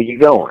want to know where you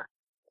going.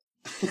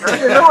 I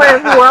said, don't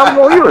ask me where I'm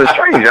going. You're a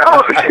stranger.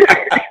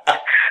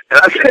 And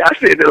I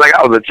said that like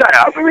I was a child.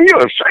 I said, man,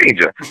 you're a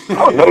stranger. I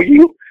don't know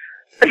you.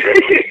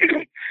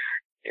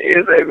 He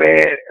said,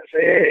 man,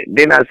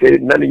 then I said,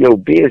 it's none of your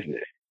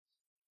business.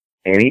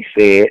 And he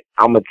said,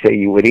 I'm going to tell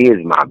you what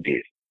is my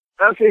business.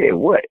 I said,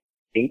 what?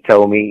 He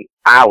told me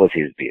I was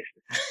his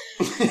business.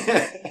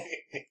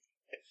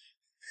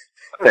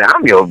 I said,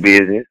 I'm your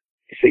business.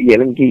 He said, yeah,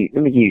 let me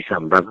give you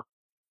something, brother.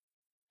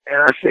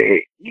 And I said,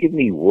 give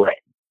me what?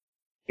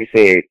 He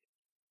said,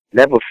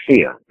 never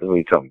fear. That's what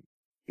he told me.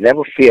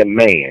 Never fear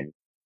man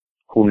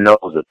who knows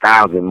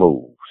 1,000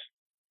 moves,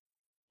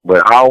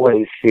 but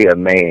always fear a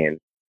man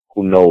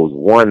who knows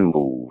one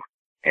move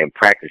and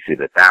practices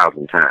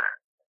 1,000 times.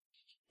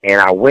 And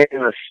I went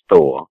in a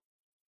store,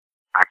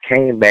 I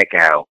came back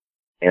out,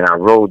 and I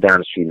rode down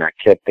the street, and I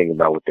kept thinking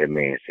about what that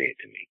man said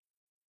to me.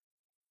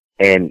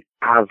 And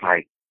I was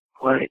like,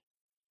 what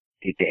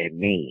did that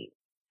mean?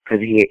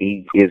 Because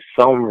he is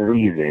some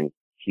reason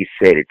he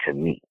said it to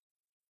me.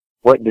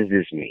 What does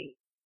this mean?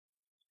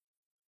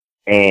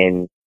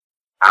 And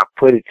I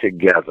put it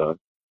together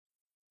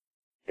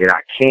that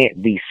I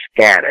can't be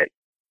scattered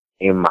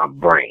in my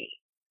brain.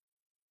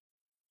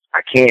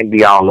 I can't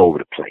be all over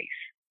the place,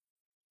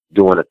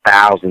 doing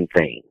 1,000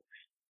 things,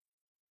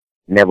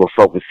 never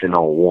focusing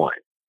on one,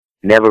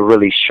 never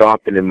really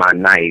sharpening my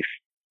knife,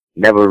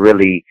 never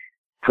really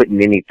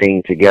putting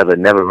anything together,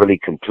 never really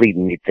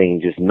completing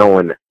anything, just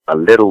knowing a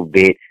little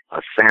bit,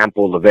 a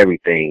sample of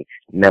everything,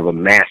 never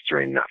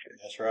mastering nothing.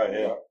 That's right,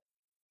 yeah.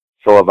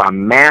 So if I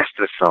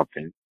master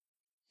something,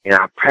 and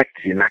I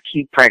practice it, and I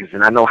keep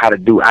practicing, I know how to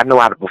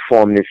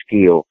perform this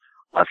skill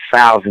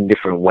 1,000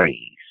 different ways.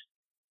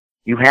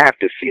 You have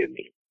to fear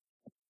me.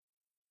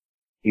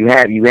 You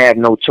have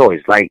no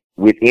choice. Like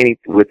with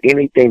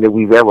anything that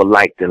we've ever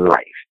liked in life.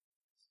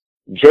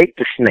 Jake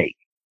the Snake,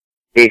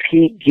 if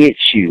he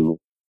gets you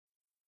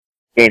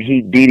and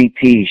he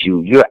DDTs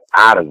you, you're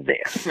out of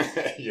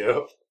there.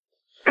 Yep.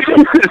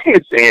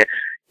 Saying,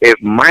 if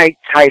Mike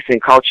Tyson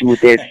caught you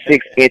with that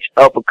 6-inch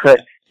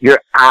uppercut, you're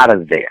out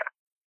of there.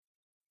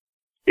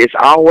 It's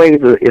always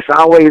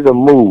a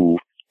move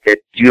that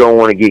you don't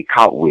want to get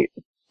caught with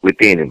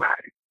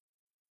anybody.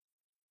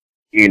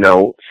 You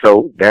know,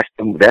 so that's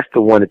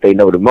the one that they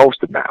know the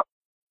most about.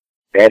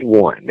 That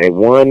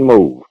one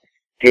move.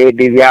 Ted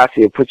DiBiase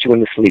will put you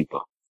in the sleeper.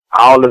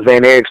 All the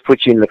Van Eriks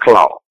put you in the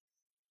claw.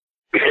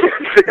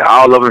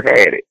 All of them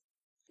had it.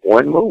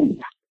 One move.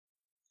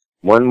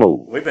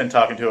 We've been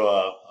talking to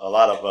a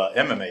lot of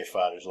MMA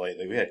fighters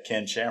lately. We had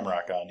Ken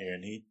Shamrock on here,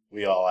 and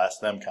we all asked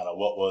them kind of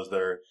what was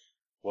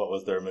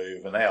their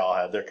move, and they all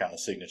had their kind of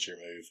signature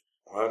move.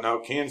 Well, no,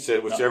 Ken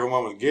said whichever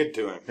one was good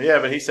to him. Yeah,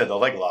 but he said the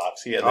leg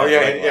locks. He had I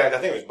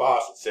think it was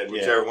Boss that said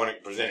whichever one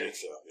presented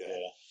itself.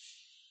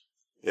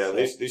 Yeah,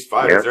 these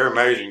fighters, they're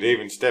amazing to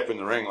even step in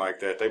the ring like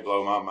that. They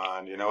blow my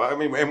mind, you know. I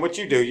mean, and what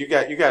you do, you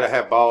got to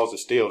have balls of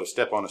steel to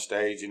step on a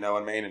stage, you know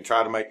what I mean, and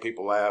try to make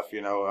people laugh, you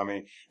know. I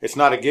mean, it's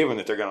not a given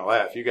that they're going to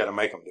laugh. You got to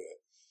make them do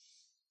it.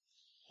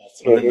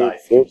 That's where the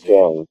knife comes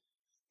in.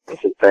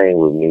 It's a thing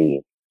with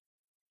me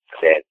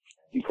that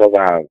because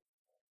I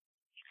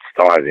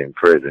started in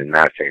prison,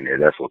 not saying that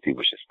that's what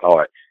people should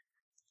start.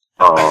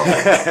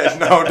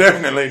 No,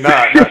 definitely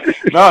not.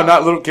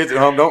 Not little kids at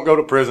home. Don't go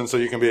to prison so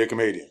you can be a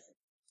comedian.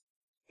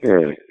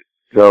 Yeah.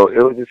 So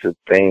it was just a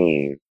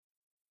thing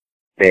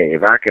that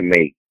if I could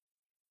make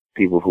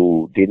people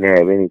who didn't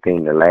have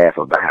anything to laugh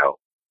about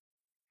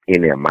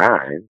in their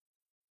mind,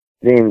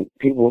 then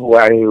people who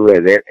out here who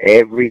have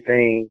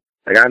everything,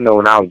 like I know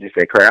when I was just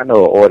at crack, I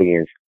know an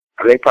audience,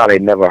 they probably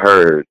never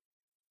heard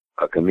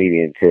a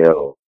comedian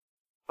tell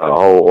a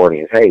whole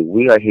audience, hey,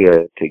 we are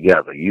here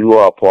together. You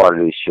are a part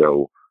of this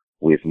show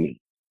with me.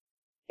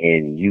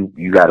 And you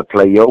got to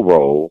play your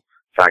role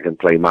so I can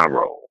play my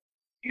role.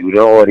 You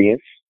the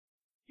audience.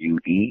 You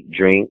eat,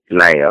 drink,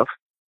 laugh,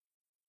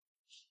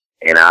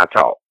 and I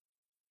talk.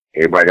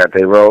 Everybody got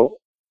their role?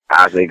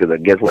 I say, because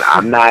guess what?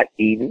 I'm not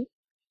eating,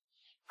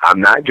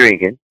 I'm not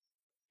drinking,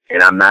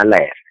 and I'm not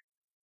laughing.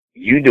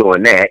 You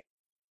doing that,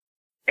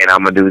 and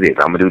I'm going to do this.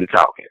 I'm going to do the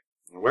talking.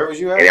 Where was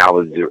you at? And I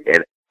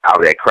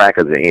was at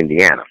Crackers in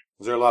Indiana.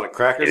 Was there a lot of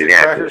crackers at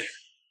Crackers?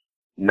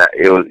 No,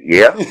 it was,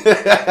 yeah.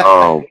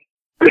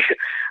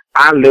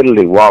 I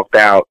literally walked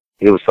out.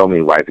 It was so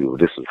many white people.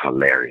 This was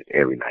hilarious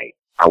every night.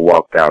 I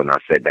walked out and I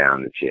sat down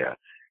in the chair,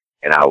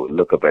 and I would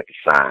look up at the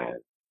sign,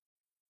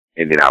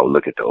 and then I would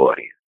look at the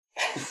audience.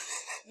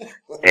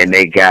 And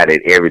they got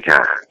it every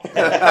time.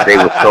 They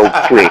were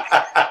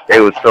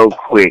so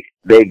quick.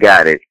 They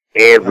got it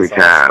every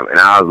time. And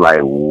I was like,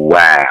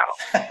 wow.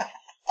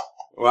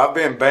 Well, I've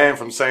been banned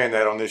from saying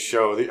that on this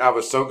show. I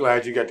was so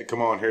glad you got to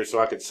come on here so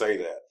I could say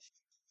that.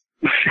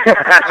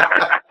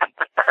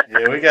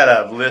 Yeah, we got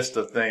a list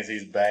of things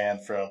he's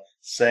banned from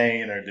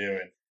saying or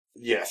doing.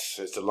 Yes,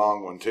 it's a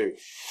long one too.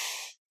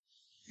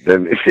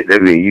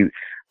 That mean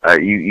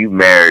you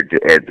married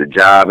at the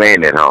job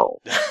and at home.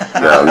 List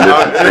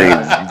of things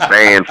you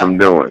banned from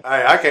doing.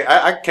 I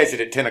can catch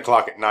it at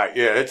 10:00 at night.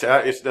 Yeah,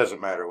 it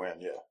doesn't matter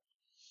when. Yeah.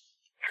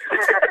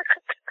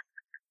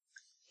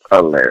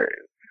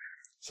 Hilarious.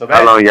 So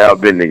how long y'all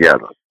been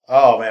together?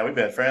 Oh man, we've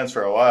been friends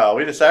for a while.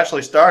 We just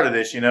actually started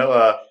this,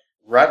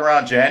 right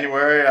around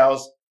January. I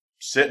was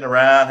sitting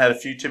around, had a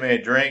few too many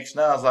drinks,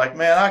 and I was like,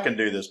 man, I can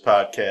do this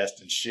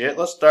podcast and shit.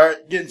 Let's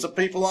start getting some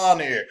people on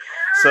here.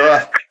 So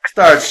I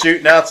started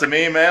shooting out some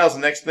emails,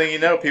 and next thing you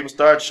know, people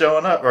started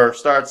showing up or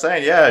started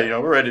saying, yeah,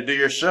 we're ready to do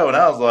your show. And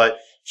I was like,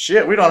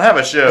 shit, we don't have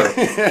a show.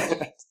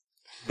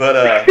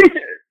 But,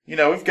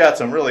 we've got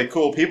some really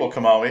cool people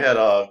come on. We had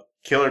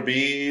Killer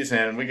Bees,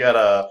 and we got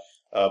a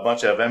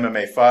bunch of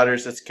MMA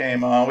fighters that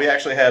came on. We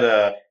actually had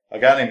a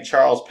guy named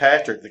Charles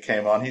Patrick that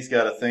came on. He's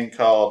got a thing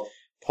called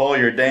Pull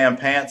Your Damn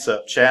Pants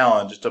Up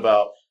Challenge, just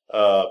about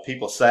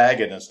people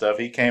sagging and stuff.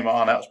 He came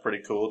on. That was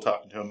pretty cool,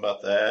 talking to him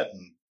about that.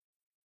 And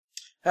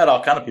had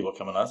all kind of people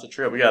coming on. It's a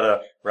trip. We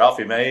got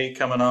Ralphie May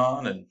coming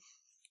on. And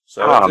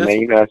so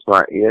man, that's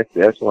right. Yes,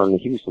 that's one of the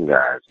Houston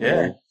guys. Yeah.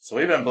 Man. So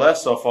we've been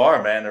blessed so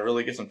far, man, to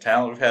really get some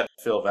talent. We've had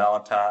Phil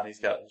Valentine.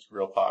 He's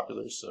real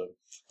popular. So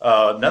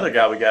another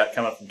guy we got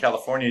coming from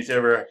California. You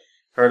ever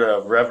heard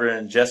of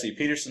Reverend Jesse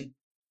Peterson?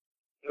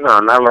 No,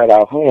 not right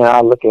offhand.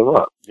 I'll look him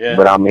up. Yeah.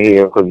 But I'm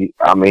here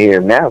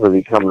now because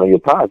he's coming on your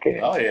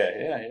podcast. Oh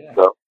yeah.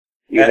 So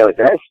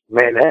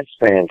that's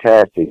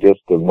fantastic.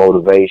 Just the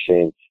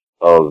motivation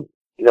of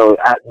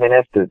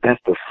that's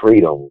the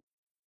freedom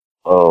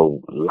of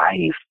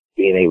life,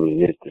 being able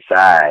to just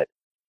decide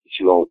that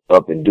you go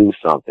up and do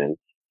something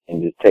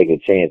and just take a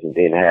chance, and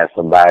then have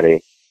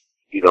somebody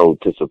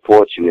to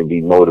support you and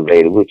be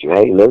motivated with you.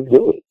 Hey, let's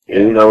do it. Yeah.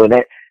 And,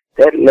 and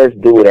that let's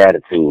do it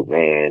attitude,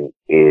 man,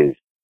 is.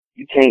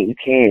 You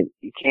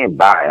can't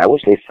buy it. I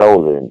wish they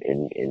sold it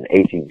in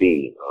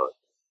H-E-B or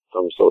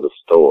some sort of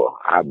store.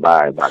 I'd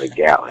buy it by the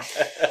gallon.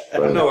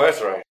 But no,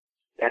 that's right.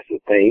 That's the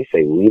thing. You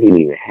say, we didn't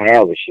even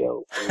have a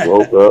show. We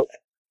woke up,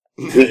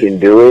 we can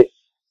do it,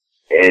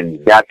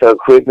 and got the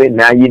equipment,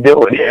 now you're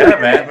doing it. Yeah,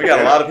 man. We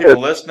got a lot of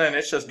people listening.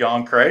 It's just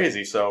gone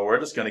crazy. So we're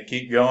just going to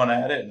keep going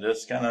at it and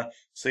just kind of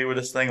see where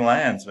this thing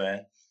lands,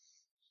 man.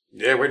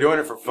 Yeah, we're doing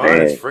it for fun.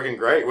 Man. It's freaking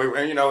great.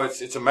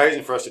 It's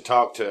amazing for us to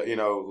talk to,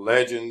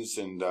 legends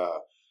and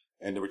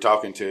we're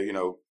talking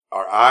to,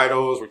 our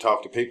idols. We're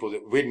talking to people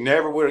that we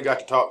never would have got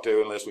to talk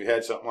to unless we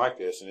had something like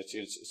this. And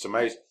it's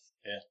amazing.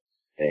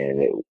 Yeah.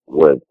 And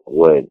what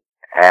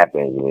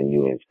happens when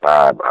you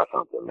inspired by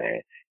something,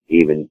 man,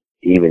 even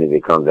if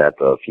it comes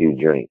after a few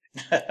drinks.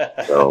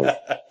 So,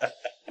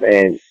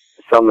 man,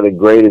 some of the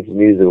greatest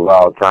music of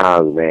all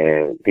times,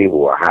 man, people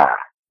were high.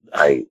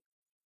 Like,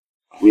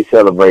 we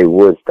celebrate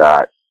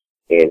Woodstock,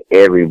 and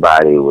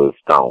everybody was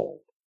stoned.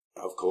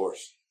 Of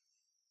course.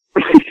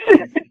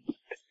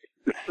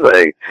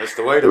 Like, that's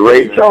the way to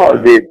Ray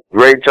Charles did.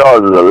 Ray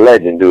Charles is a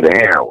legend due to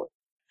heroin.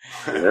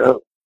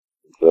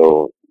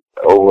 So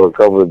over a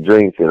couple of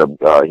drinks and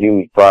a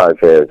huge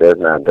podcast, that's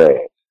not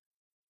bad.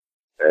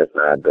 That's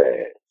not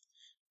bad.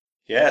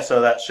 Yeah. So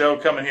that show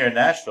coming here in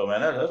Nashville,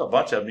 man, there's a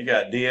bunch of them. You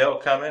got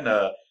DL coming,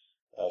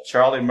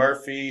 Charlie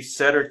Murphy,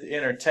 Cedric the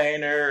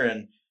Entertainer,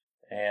 and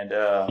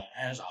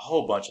there's a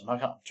whole bunch of them.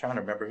 I'm trying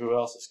to remember who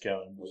else is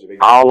coming.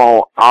 All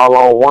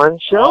on one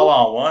show? All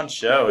on one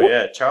show,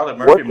 yeah. Charlie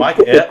Murphy, Mike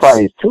Epps.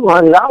 Price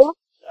 $200?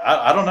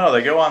 I don't know.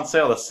 They go on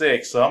sale at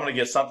 $6, so I'm going to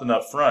get something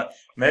up front.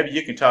 Maybe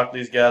you can talk to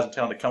these guys and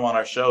tell them to come on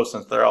our show,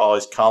 since they're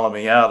always calling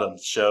me out on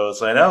the show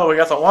saying, oh, we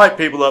got some white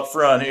people up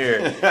front here.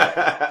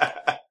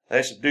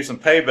 They should do some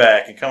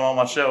payback and come on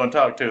my show and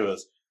talk to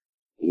us.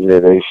 Yeah,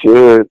 they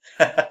should.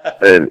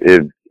 And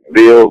if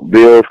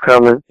Bill's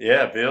coming?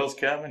 Yeah, Bill's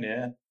coming,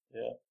 yeah.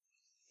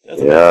 I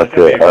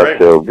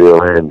tell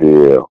Bill and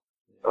DL.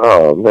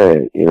 Oh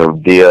man,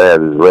 DL has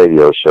his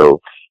radio show.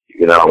 You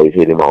can always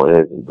hit him on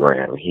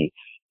Instagram. He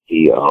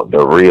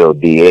the real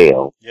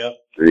DL. Yep.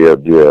 Real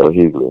DL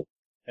Hughley.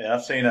 Yeah,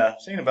 I've seen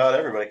about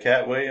everybody.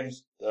 Cat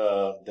Williams,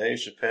 Dave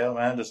Chappelle,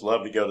 man. I just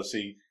love to go to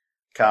see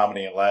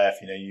comedy and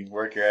laugh. You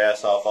work your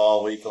ass off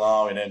all week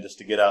long, and then just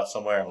to get out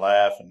somewhere and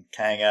laugh and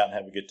hang out and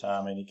have a good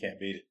time, man, you can't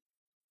beat it.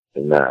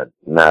 Not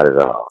at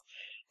all.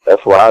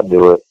 That's why I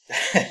do it.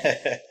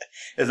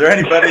 Is there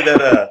anybody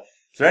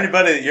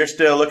that you're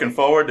still looking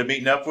forward to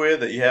meeting up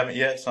with that you haven't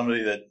yet?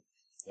 Somebody that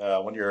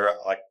when you're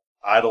like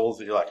idols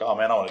that you're like, oh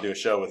man, I want to do a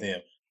show with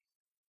him.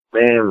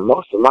 Man,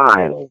 most of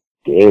mine are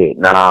dead.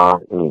 Nah,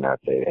 let me not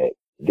say that.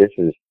 This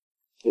is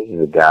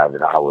a guy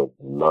that I would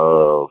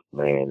love,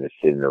 man, to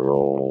sit in the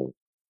room.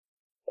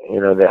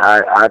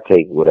 That I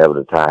take whatever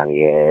the time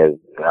he has.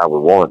 I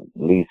would want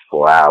at least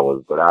 4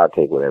 hours, but I'll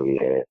take whatever he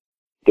has.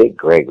 Dick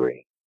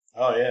Gregory.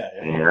 Oh yeah.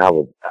 And I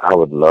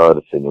would love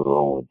to sit in the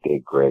room with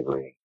Dick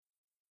Gregory.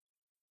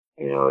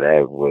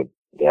 That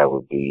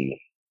would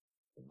be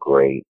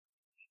great.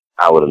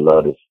 I would have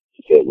loved to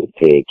sit with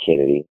Ted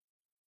Kennedy,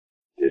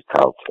 just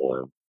talk to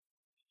him.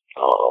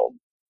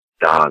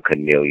 Don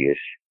Cornelius.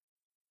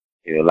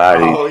 You know, a lot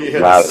of these. Oh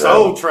yeah,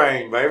 Soul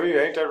Train, baby,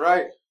 ain't that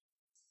right?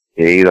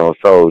 Yeah, he's on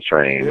Soul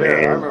Train, yeah, man.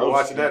 I remember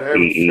watching that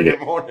every Friday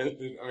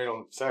morning. I mean,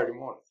 on Saturday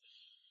morning.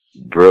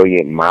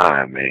 Brilliant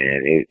mind,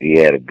 man. He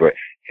had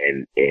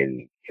and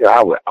you know,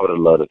 I would have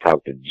loved to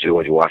talk to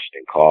George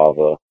Washington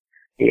Carver.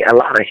 Yeah, a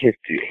lot of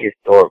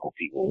historical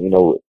people. You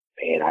know,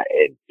 man.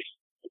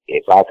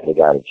 If I could have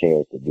got a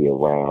chance to be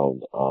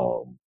around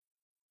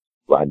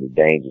Rodney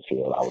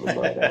Dangerfield, I would have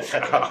loved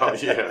that. Oh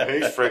yeah,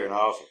 he's freaking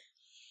awesome.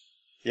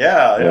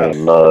 Yeah, yeah. I'd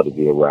love to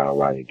be around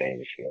Rodney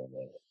Dangerfield,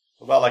 man.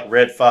 What about like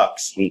Red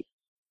Fox?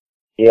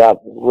 Yeah, I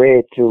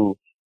read too.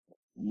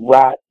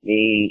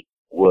 Rodney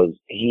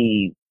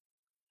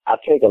I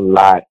take a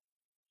lot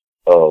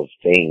of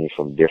things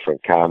from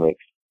different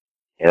comics,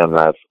 and I'm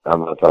not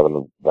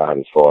talking about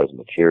as far as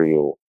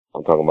material.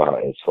 I'm talking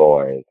about as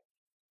far as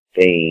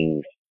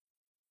things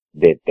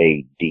that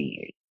they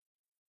did.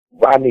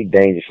 Rodney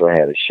Dangerfield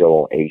had a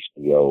show on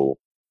HBO,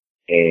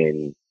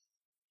 and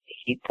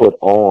he put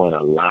on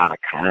a lot of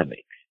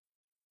comics.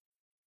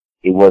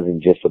 It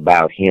wasn't just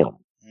about him.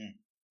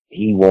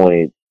 He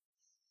wanted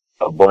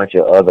a bunch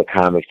of other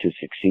comics to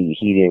succeed.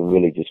 He didn't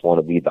really just want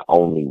to be the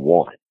only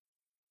one.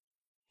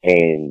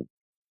 And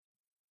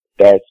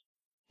that's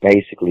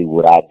basically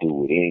what I do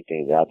with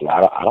anything that I do.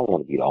 I don't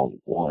want to be the only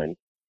one.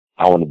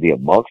 I want to be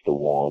amongst the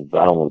ones,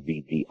 but I don't want to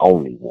be the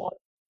only one.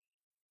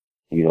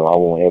 You know, I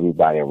want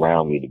everybody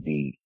around me to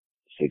be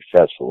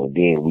successful, and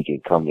then we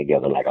can come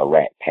together like a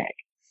Rat Pack.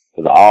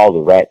 Because all the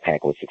Rat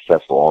Pack was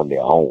successful on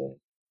their own.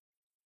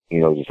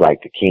 You know, just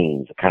like the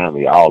Kings of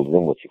comedy, all of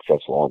them were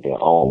successful on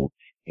their own,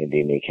 and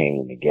then they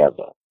came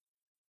together.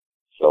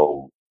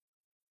 So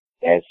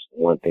that's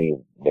one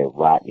thing that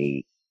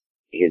Rodney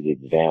is an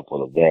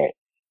example of that.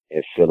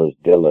 And Phyllis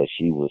Diller,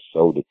 she was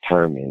so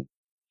determined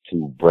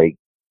to break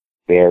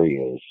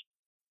barriers.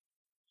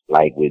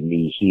 Like with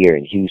me here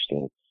in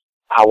Houston,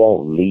 I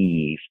won't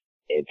leave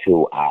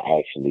until I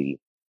actually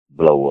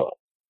blow up,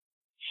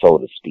 so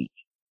to speak.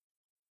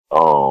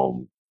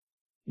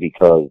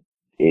 Because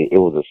it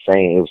was a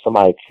saying. It was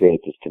somebody said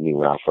this to me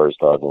when I first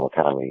started doing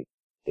comedy.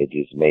 It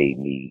just made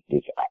me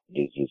I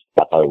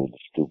thought it was the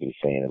stupidest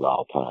saying of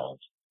all times.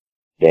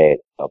 That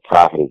a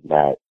prophet is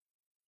not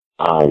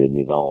honored in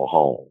his own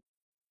home.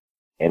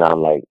 And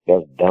I'm like,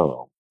 that's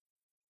dumb.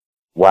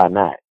 Why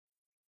not?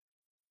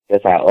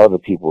 That's how other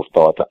people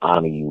start to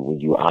honor you when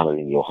you honor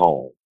in your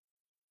home.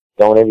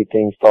 Don't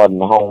everything start in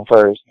the home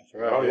first? That's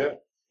right. Oh yeah.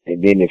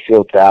 And then it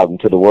filter out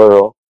into the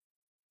world.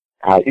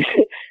 How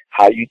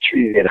you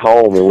treat it at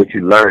home and what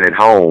you learn at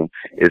home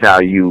is how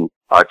you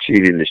are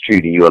treated in the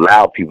street, and you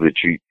allow people to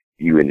treat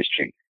you in the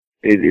street.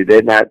 Is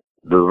that not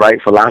the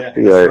right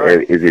philosophy, or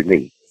right? Is it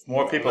me? If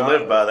more people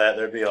lived by that,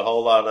 there'd be a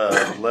whole lot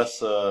of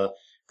less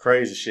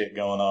crazy shit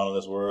going on in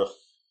this world.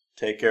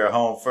 Take care of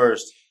home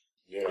first.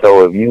 Yeah.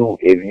 So if you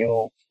in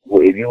your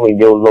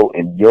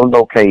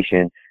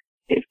location,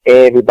 if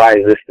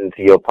everybody's listening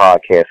to your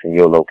podcast in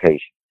your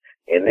location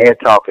and they're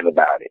talking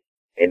about it,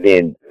 and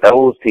then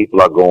those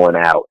people are going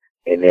out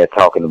and they're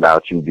talking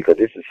about you because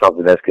this is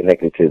something that's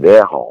connected to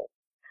their home.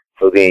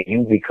 So then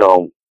you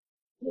become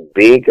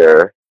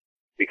bigger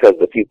because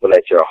the people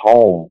at your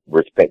home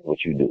respect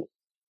what you do.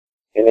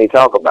 And they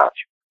talk about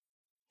you.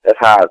 That's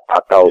how I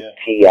thought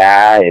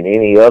T.I. and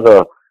any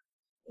other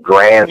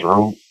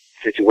grassroots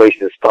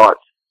situation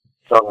starts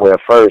somewhere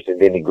first,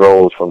 and then it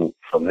grows from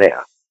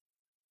there.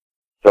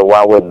 So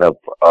why wouldn't a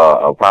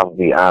prophet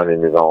be honored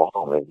in his own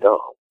home? It's dumb.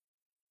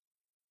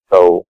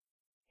 So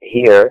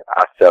here,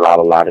 I sell out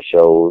a lot of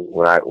shows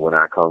when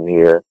I come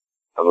here.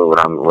 I mean,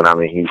 when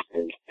I'm in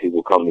Houston,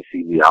 people come to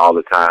see me all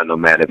the time, no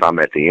matter if I'm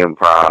at the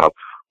Improv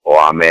or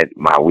I'm at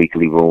my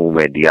weekly room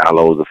at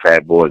Diallo's or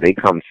Fat Boys. They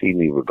come see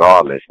me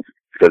regardless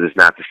because it's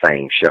not the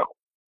same show.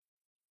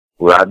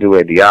 What I do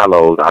at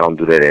Diallo's, I don't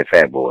do that at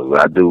Fat Boys.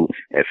 What I do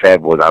at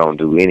Fat Boys, I don't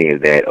do any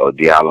of that, or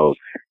Diallo's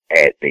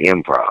at the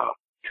Improv.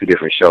 Two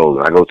different shows.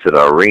 When I go to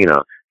the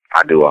arena,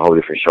 I do a whole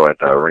different show at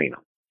the arena.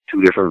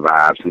 Two different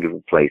vibes, two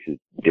different places,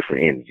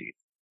 different energies.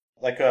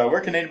 Like, where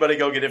can anybody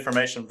go get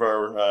information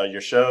for your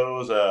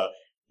shows,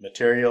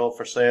 material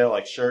for sale,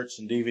 like shirts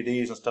and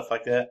DVDs and stuff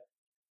like that?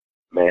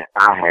 Man,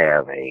 I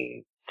have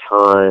a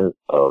ton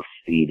of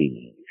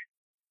CDs.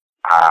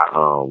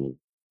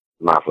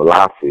 My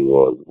philosophy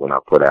was when I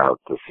put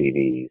out the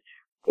CDs,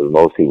 because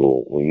most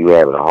people, when you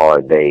having a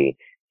hard day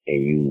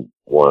and you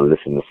want to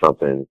listen to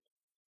something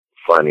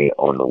funny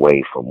on the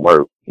way from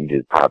work, you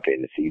just pop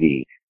in the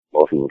CD.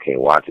 Most people can't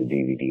watch a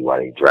DVD while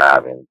they're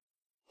driving,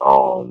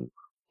 or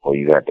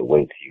you have to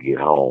wait till you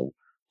get home.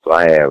 So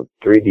I have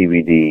 3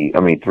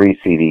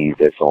 CDs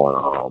that's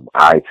on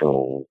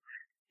iTunes,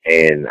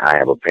 and I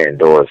have a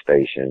Pandora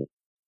station,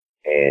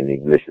 and you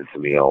can listen to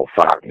me on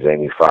Fox,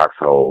 Jamie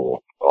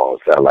Foxhole, or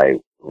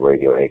Satellite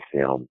Radio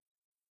XM,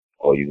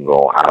 or you can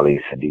go on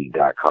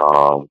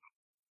alisiddiq.com.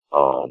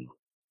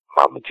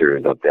 My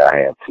material's up there.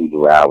 I have 2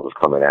 new albums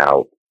coming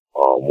out,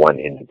 1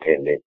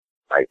 independent,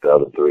 like the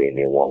other 3, and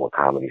then 1 with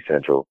Comedy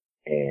Central.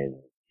 And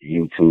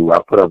YouTube, I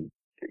put up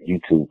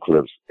YouTube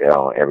clips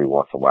every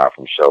once in a while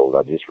from shows.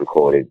 I just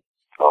recorded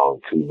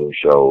 2 new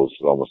shows,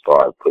 so I'm gonna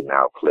start putting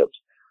out clips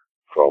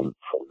from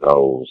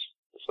those.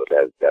 So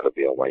that'll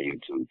be on my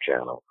YouTube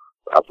channel.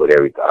 I put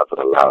a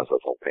lot of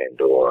stuff on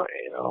Pandora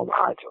and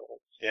iTunes.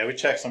 Yeah, we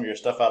checked some of your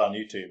stuff out on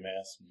YouTube,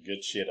 man. Some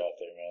good shit out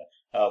there, man.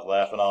 I was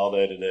laughing all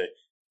day today.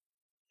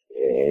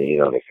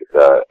 And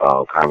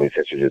Comedy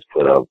Central just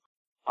put up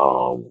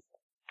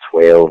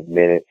 12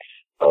 minutes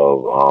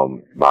of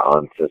my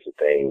uncensored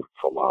thing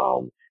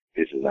from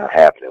This Is Not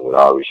Happening with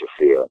Ari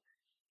Shafir,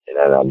 and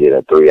then I did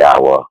a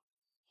 3-hour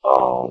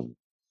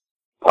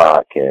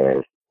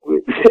podcast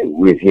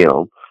with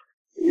him.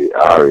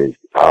 Ari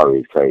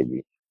is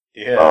crazy.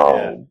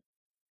 Yeah.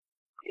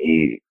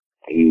 He's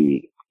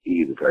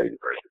a crazy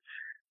person.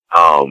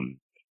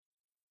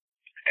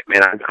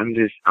 Man, I'm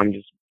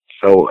just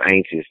so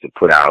anxious to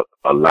put out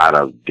a lot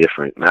of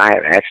different. Man, I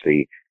have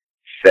actually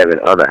 7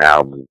 other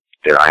albums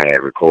that I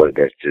had recorded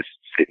that's just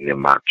sitting in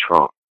my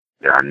trunk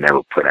that I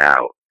never put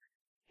out.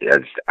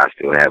 I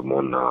still have them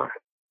on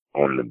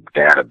the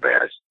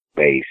database.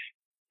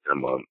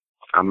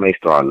 I may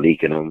start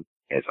leaking them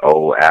as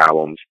old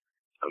albums.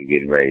 I'm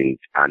getting ready.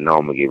 I know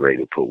I'm gonna get ready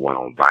to put one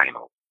on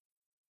vinyl.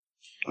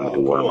 I'm gonna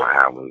do one of my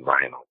albums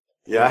vinyl.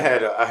 Yeah, I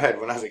had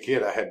when I was a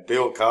kid, I had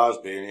Bill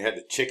Cosby, and he had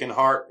the chicken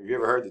heart. Have you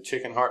ever heard the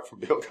chicken heart from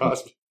Bill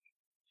Cosby?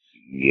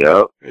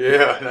 Yep.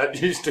 Yeah, that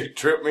used to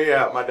trip me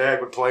out. My dad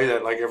would play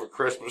that like every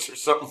Christmas or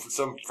something for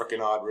some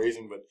freaking odd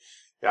reason. But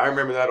yeah, I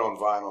remember that on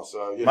vinyl.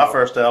 So my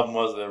first album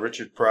was the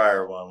Richard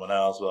Pryor one when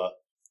I was about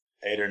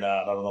 8 or 9.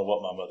 I don't know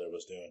what my mother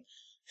was doing,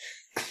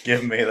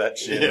 giving me that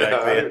shit. Yeah,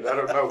 back then. I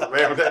don't know,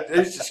 man. That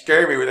used to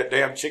scare me with that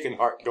damn chicken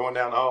heart going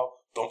down the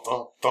hall. Thump,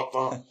 thump, thump,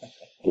 thump.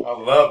 I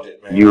loved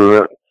it, man.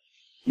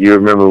 You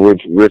remember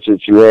which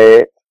Richard you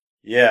had?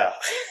 Yeah.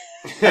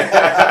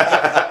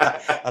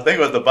 I think it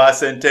was the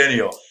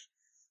Bicentennial.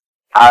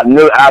 I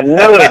knew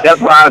it.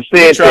 That's why I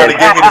said trying to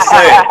get me to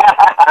say it.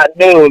 I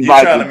knew it was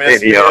You're trying to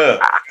mess me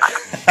up.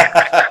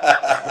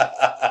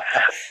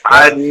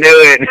 I knew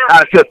it.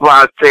 That's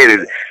why I said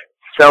it.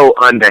 So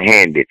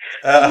underhanded.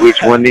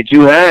 Which one did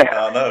you have? I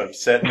don't know. You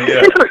set me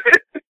up.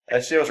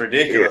 That shit was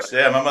ridiculous.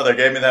 Yeah, my mother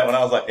gave me that when I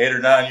was like 8 or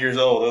 9 years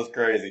old. It was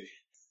crazy.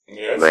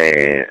 Yes.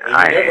 Man,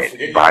 I had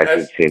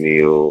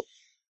Bicentennial.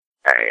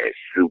 I had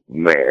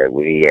Superman.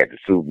 When he had the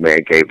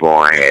Superman cape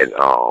on, I had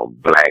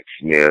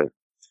Blacksmith.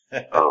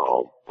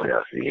 What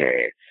else he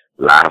had?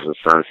 Live from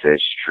Sunset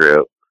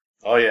Strip.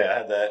 Oh yeah, I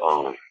had that.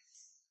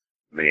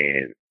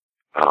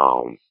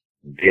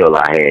 Bill,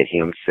 I had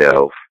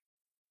himself.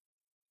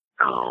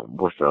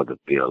 What's the other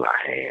Bill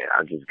I had?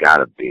 I just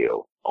got a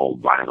Bill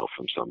on vinyl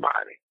from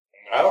somebody.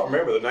 I don't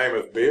remember the name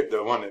of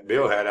the one that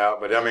Bill had out,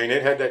 but I mean,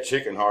 it had that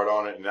chicken heart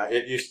on it, and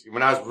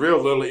when I was real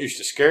little, it used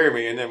to scare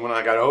me, and then when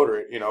I got older,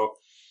 it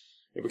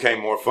became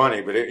more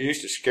funny, but it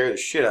used to scare the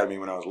shit out of me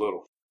when I was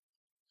little.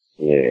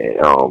 Yeah,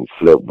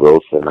 Flip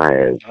Wilson. I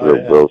had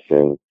Flip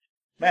Wilson.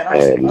 Man,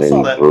 I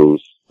saw that.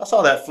 Bruce. I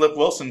saw that Flip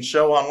Wilson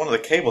show on one of the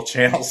cable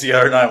channels the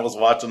other night. I was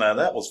watching that.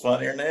 That was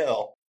funnier than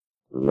hell.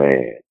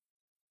 Man,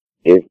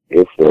 there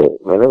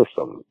was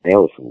some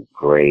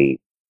great,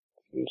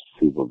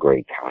 super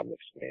great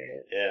comics,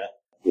 man. Yeah.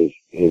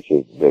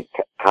 The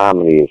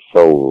comedy is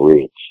so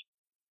rich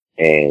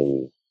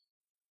and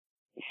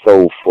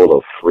so full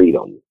of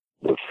freedom.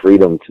 The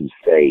freedom to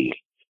say,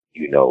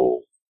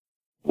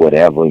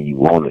 whatever you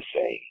want to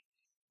say,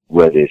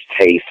 whether it's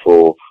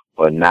tasteful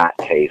or not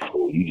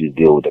tasteful. You just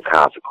deal with the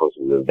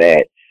consequences of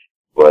that.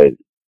 But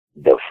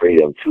the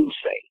freedom to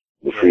say,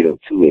 the freedom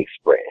to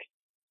express,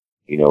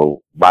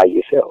 by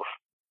yourself.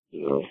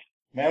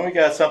 Man, we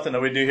got something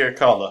that we do here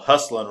called the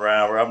hustling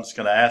round, where I'm just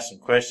going to ask some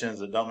questions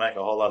that don't make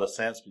a whole lot of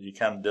sense, but you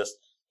kind of just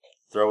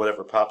throw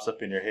whatever pops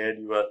up in your head.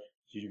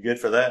 You good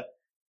for that?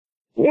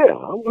 Yeah,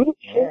 I'm good.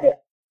 Yeah.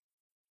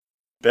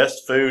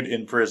 Best food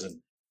in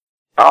prison?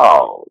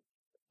 Oh,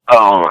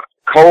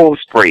 cold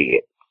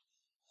spread.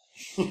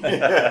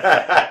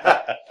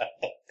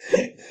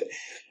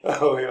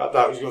 Oh, yeah, I thought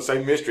I was going to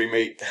say mystery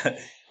meat.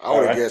 I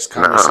would have guessed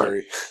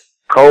commissary.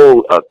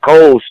 A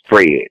cold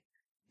spread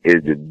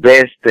is the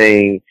best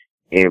thing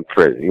in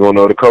prison. You want to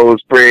know what a cold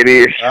spread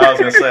is? I was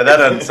going to say, that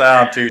doesn't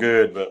sound too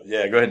good, but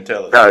yeah, go ahead and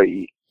tell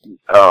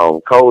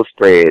us. Cold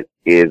spread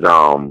is,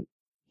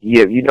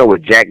 you know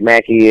what Jack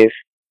Mackey is?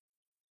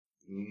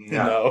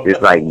 No.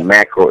 It's like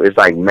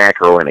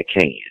mackerel in a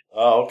can.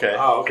 Oh, okay.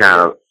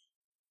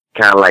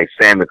 Kind of like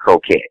salmon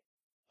croquette.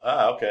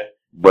 Okay.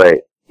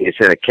 But it's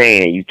in a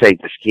can. You take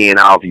the skin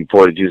off, you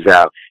pour the juice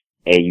out,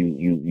 and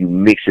you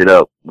mix it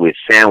up with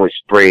sandwich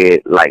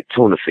spread like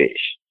tuna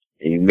fish.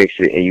 And you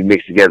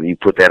mix together, you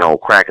put that on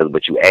crackers,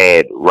 but you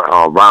add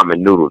ramen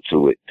noodle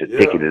to it to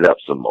thicken it up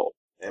some more.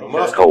 And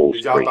mustard.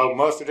 Did y'all throw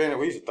mustard in it?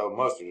 We used to throw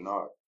mustard in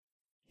ours.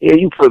 Yeah,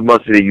 you put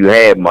mustard in, you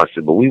had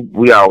mustard, but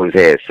we always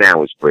had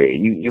sandwich spread.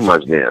 You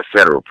must have been a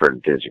federal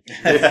penitentiary.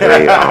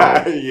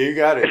 You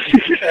got it.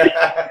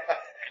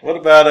 What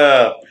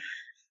about,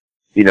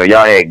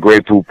 y'all had Grey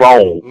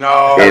Poupon.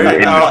 No,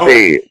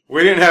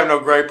 we didn't have no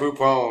Grey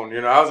Poupon.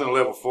 I was in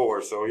level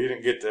 4, so you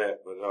didn't get that.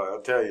 But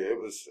I'll tell you,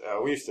 it was,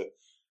 we used to,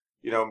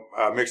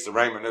 mix the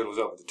ramen noodles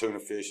up with the tuna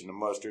fish and the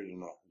mustard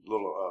and the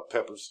little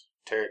peppers.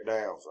 Tear it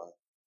down, son.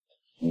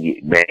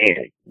 Yeah,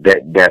 man,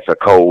 that's a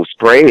cold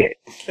spread.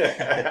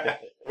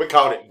 We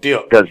called it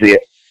dip. Cause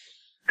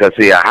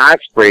see, a hot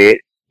spread,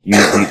 you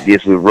eat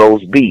this with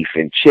roast beef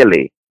and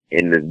chili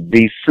and the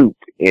beef soup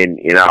and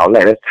all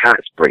that. That's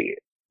hot spread.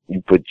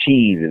 You put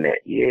cheese in that.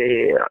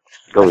 Yeah.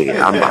 Go ahead.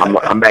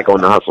 I'm back on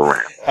the hustle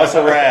round.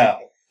 Hustle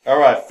round. All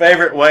right.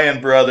 Favorite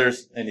Wayans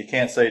brothers, and you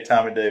can't say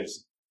Tommy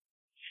Davidson.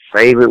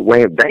 Favorite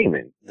Wayans?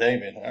 Damon.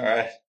 Damon. All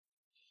right.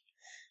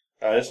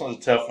 All right. This one's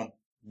a tough one.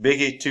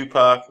 Biggie,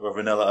 Tupac, or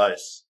Vanilla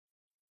Ice?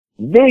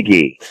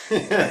 Biggie.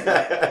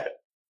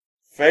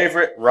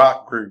 Favorite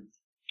rock group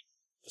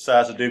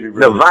besides the Doobie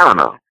Brothers?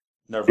 Nirvana.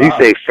 Nirvana. You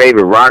say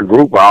favorite rock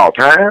group of all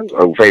time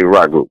or favorite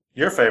rock group?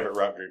 Your favorite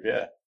rock group,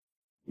 yeah.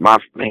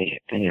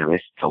 Damn,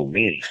 it's so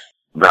many.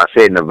 But I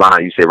said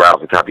Nirvana. You said right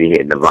off the top of your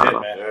head,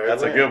 Nirvana.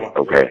 That's a good one.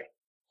 Okay.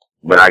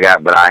 But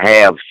I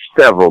have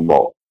several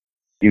more.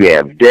 You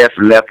have Def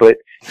Leppard.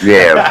 You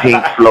have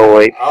Pink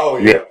Floyd. Oh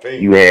yeah,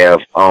 Pink. You have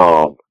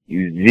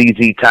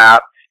ZZ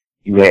Top.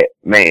 You had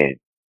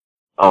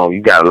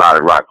you got a lot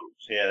of rock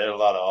groups. Yeah, there's a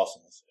lot of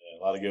awesome ones. Yeah,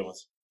 a lot of good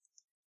ones.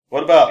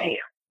 What about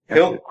that's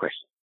a good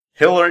question.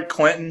 Hillary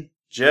Clinton,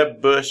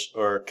 Jeb Bush,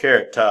 or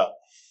Carrot Top?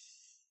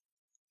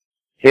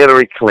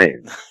 Hillary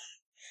Clinton.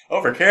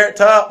 Over Carrot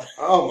Top?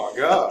 Oh my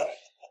God.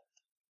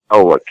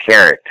 Oh, a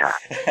Carrot Top.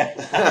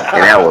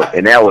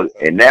 and that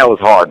was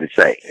hard to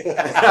say.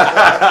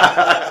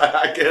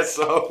 I guess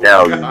so.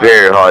 That was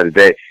very hard to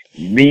say.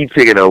 Me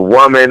picking a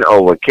woman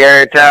over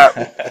Carrot Top,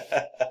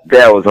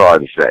 that was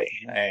hard to say.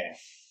 Man,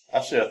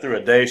 I should have threw a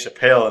Dave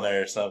Chappelle in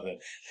there or something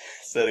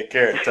instead of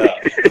Carrot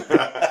Top.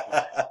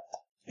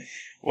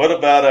 What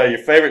about your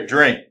favorite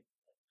drink?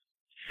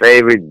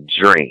 Favorite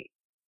drink?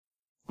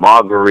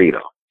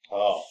 Margarita.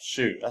 Oh,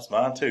 shoot. That's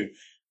mine, too.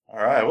 All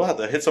right. We'll have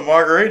to hit some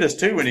margaritas,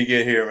 too, when you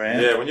get here, man.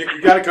 Yeah, when you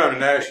got to come to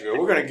Nashville.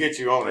 We're going to get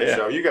you on this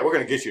show. We're going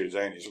to get you to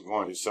Zany's. We're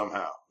going to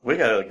somehow. We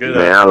got a good...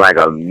 Man, I like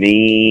a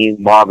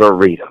mean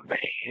margarita, man.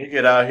 We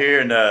get out here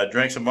and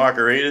drink some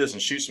margaritas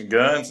and shoot some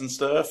guns and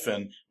stuff,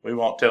 and we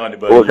won't tell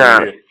anybody. What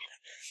kind?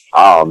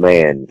 Oh,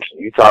 man.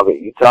 You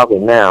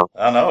talking now.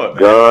 I know it,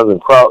 man.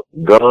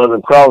 Guns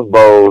and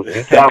crossbows.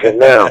 You talking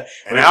now.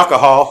 And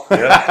alcohol.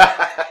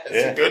 Yeah.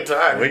 It's a good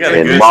time. We got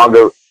a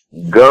good...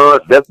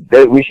 Guns,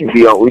 we should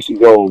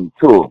go on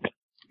tour.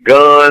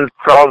 Guns,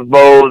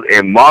 crossbows,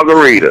 and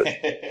margaritas.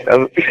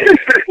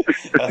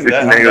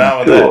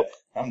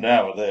 I'm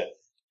down with that.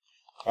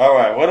 All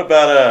right. What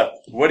about,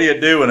 what do you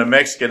do when a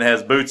Mexican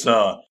has boots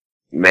on?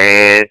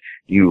 Man,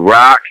 you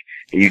rock,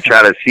 and you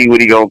try to see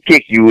what he gonna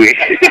kick you with.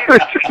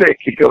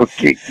 He gonna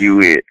kick you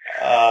with.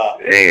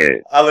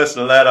 Man. I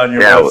listened to that on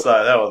your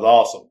website. That was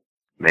awesome.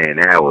 Man,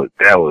 that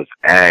was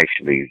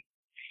actually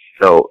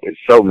so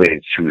many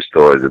true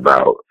stories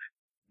about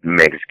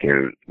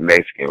Mexican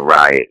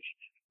riots,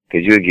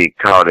 because you get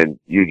caught in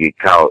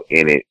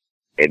it,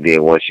 and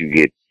then once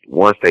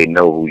they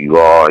know who you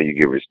are, you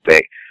get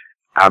respect.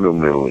 I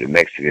remember when the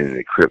Mexicans and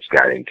the Crips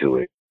got into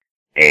it,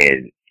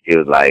 and it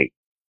was like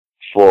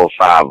 4 or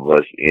 5 of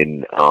us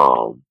in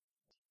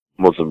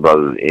Muslim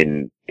brothers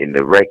in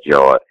the rec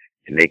yard,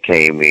 and they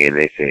came in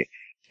and they said,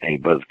 "Hey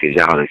brothers, could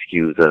y'all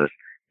excuse us?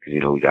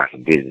 Because we got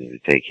some business to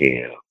take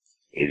care of.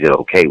 Is it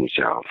okay with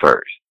y'all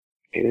first?"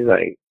 And he's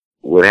like,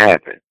 "What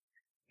happened?"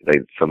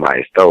 Like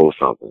somebody stole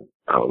something.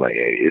 I was like,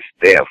 "Hey, it's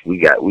theft.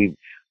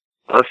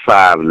 Us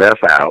 5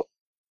 left out,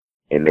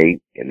 and they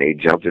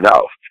jumped it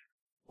off."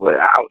 But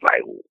I was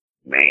like,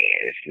 "Man,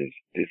 this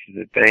is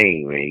the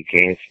thing, man. You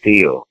can't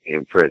steal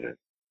in prison.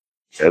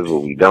 That's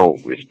what we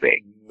don't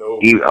respect. No.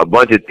 A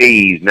bunch of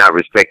thieves not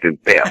respecting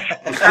theft."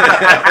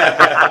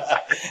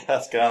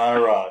 That's kind of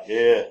ironic,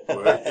 yeah.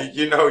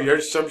 Well,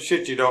 there's some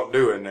shit you don't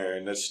do in there,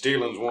 and the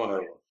stealing's one of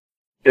them.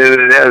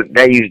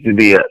 That used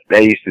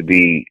to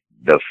be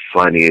the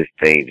funniest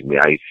thing to me.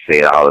 I used to say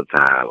it all the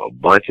time. A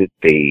bunch of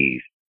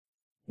thieves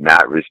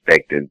not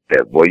respecting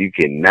theft. Boy, you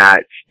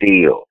cannot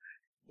steal.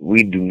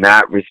 We do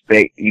not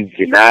respect. You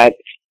cannot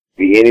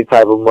be any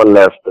type of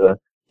molester,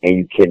 and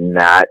you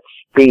cannot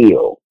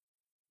steal.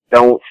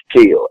 Don't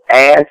steal.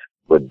 Ask,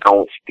 but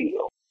don't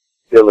steal.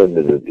 Stealing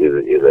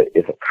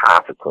is a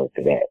consequence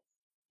to that.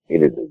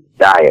 It is a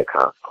dire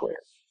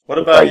consequence. What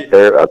about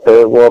a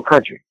third world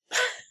country?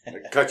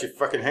 Cut your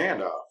fucking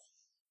hand off.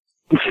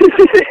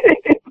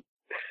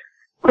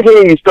 What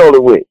hand you stole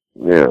it with?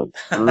 Yeah.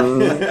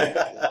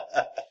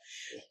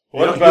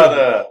 What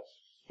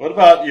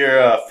about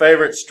your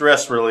favorite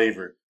stress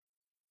reliever?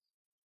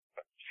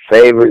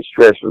 Favorite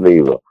stress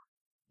reliever?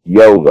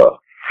 Yoga.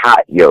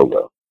 Hot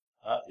yoga.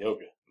 Hot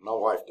yoga. My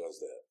wife does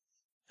that.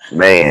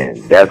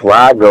 Man, that's where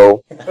I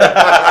go.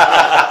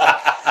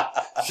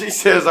 She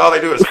says all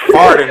they do is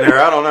fart in there.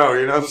 I don't know.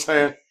 You know what I'm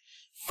saying?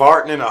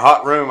 Farting in a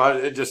hot room.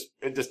 It just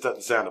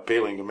doesn't sound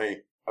appealing to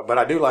me. But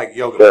I do like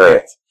yoga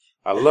pants.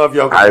 I love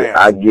yoga pants.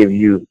 I give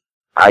you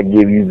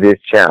this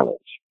challenge.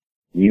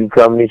 You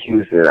come to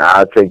Houston,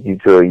 I'll take you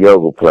to a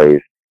yoga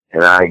place,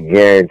 and I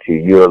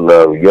guarantee you'll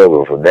love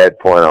yoga from that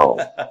point on.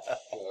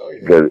 Oh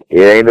Because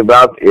it ain't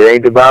about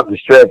the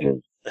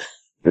stretching. It's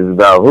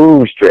about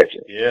who's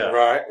stretching. Yeah.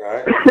 Right.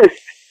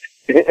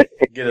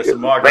 Get us some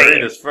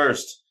margaritas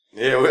first.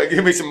 Yeah, well,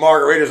 give me some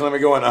margaritas. Let me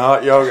go into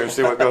hot yoga and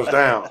see what goes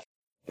down.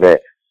 Man.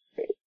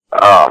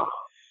 All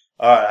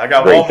right, I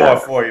got one more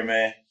for you,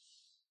 man.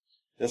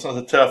 This one's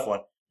a tough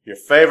one. Your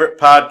favorite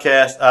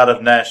podcast out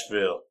of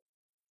Nashville.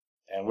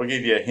 And we'll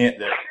give you a hint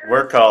that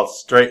we're called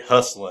Straight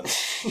Hustlin'.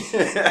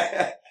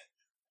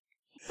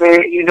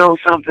 Man, you know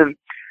something?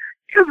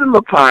 This is a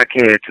little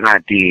podcast that I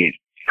did.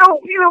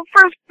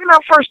 When I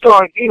first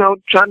started,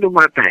 trying to do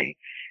my thing.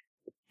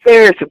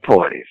 Very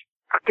supportive.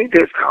 I think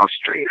that's called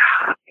Straight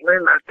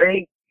Hustlin', I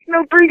think.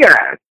 3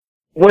 guys.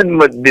 One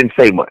didn't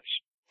say much.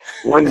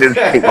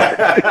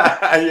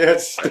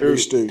 Yes,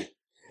 Stu.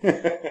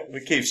 We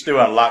keep Stu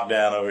on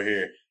lockdown over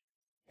here.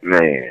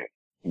 Man,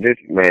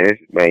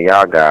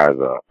 y'all guys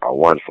are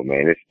wonderful,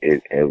 man.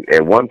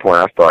 At one point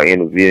I started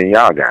interviewing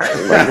y'all guys.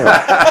 I'm like,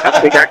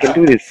 I think I can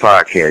do this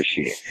podcast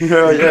shit.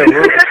 Yeah.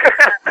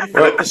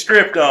 Flip the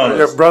script on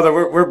us. Brother,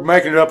 we're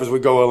making it up as we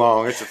go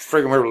along.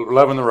 We're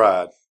loving the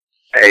ride.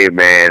 Hey,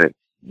 man,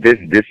 this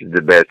is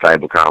the best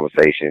type of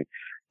conversation.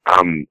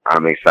 I'm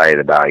excited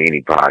about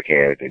any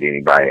podcast that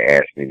anybody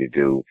asks me to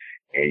do.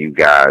 And you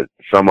guys,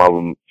 some of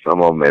them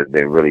has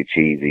been really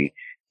cheesy,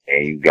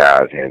 and you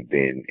guys have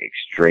been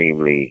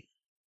extremely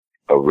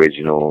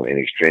original and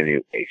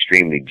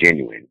extremely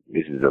genuine.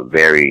 This is a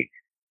very,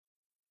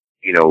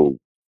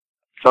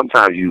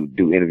 sometimes you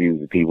do interviews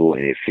with people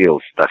and it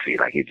feels stuffy,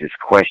 like it's just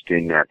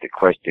question after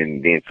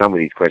question. Then some of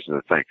these questions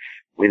are like,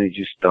 when did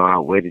you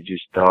start? Where did you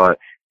start?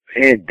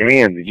 Man,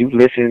 damn, did you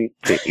listen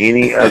to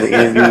any other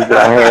interviews that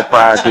I had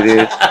prior to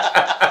this?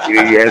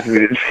 You asked me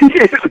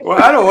to. Well,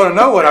 I don't want to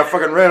know what I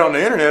fucking read on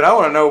the internet. I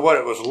want to know what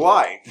it was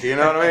like. You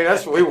know what I mean?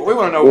 That's we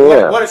want to know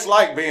what it's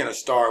like being a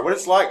star, what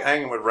it's like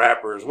hanging with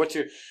rappers, what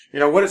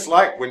it's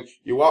like when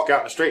you walk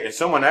out in the street and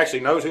someone actually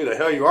knows who the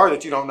hell you are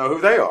that you don't know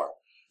who they are.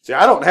 See,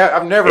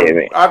 I've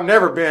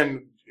never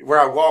been where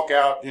I walk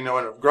out, in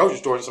a grocery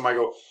store and somebody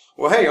go,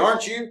 well, hey,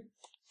 aren't you?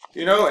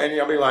 And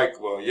I'll be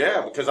like, well,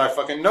 yeah, because I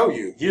fucking know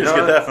you. You just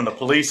get that from the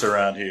police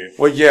around here.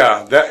 Well,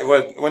 yeah,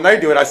 when they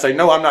do it, I say,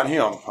 no, I'm not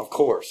him, of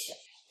course.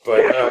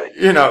 But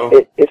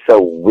it's a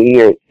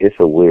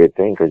weird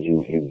thing because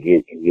you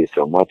get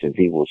so much and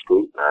people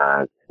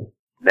scrutinize.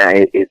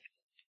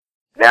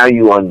 Now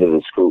you under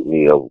the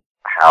scrutiny of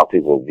how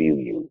people view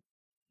you.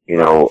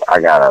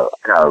 I got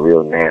a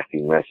real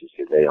nasty message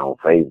today on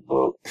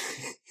Facebook.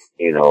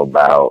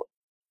 About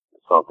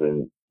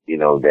something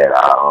that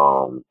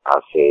I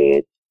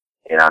said.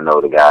 And I know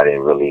the guy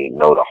didn't really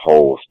know the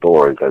whole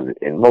story because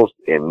in most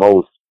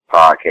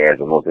podcasts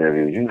and most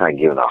interviews, you're not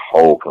giving a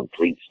whole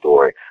complete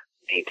story,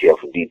 detail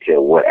for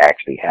detail, what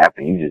actually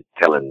happened. You're just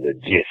telling the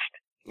gist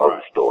of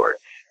the story.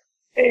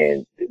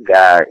 And the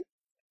guy,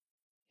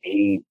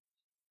 he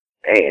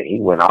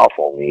went off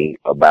on me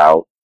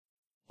about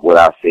what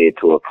I said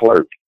to a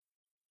clerk.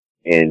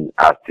 And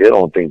I still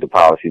don't think the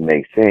policy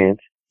makes sense.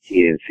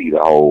 He didn't see the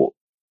whole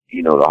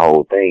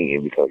thing,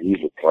 and because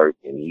he's a clerk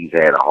and he's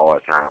had a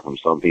hard time from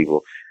some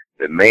people,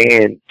 the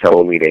man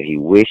told me that he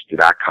wished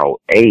that I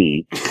caught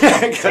AIDS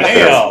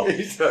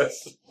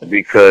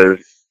because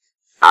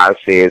I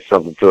said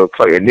something to a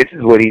clerk. And this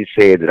is what he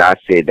said that I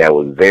said that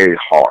was very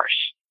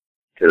harsh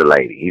to the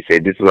lady. He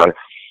said, this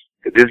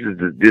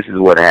is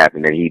what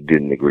happened that he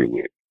didn't agree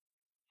with.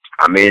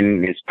 I'm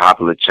in this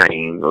popular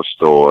chain of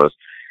stores,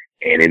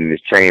 and in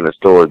this chain of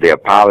stores, their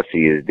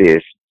policy is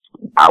this.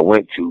 I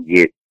went to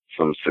get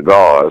some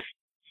cigars,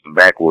 some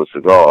backwoods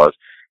cigars,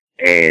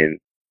 and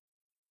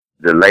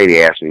the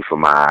lady asked me for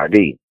my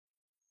ID.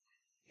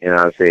 And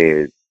I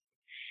said,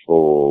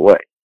 for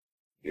what?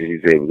 And she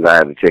said, because I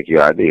have to check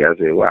your ID. I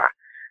said, why?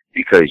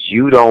 Because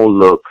you don't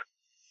look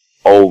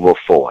over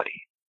 40.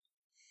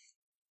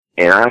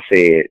 And I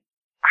said,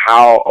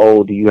 how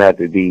old do you have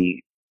to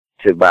be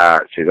to buy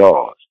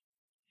cigars?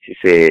 She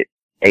said,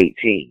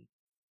 18.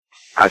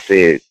 I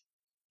said,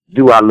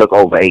 do I look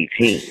over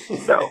 18,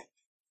 though?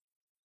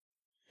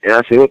 And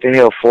I said, what the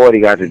hell 40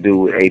 got to do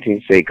with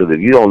 18? She said, because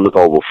if you don't look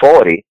over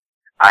 40,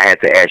 I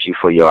had to ask you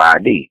for your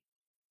ID.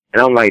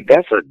 And I'm like,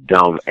 that's a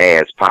dumb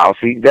ass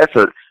policy.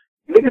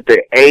 Look at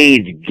the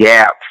age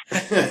gap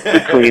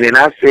between, and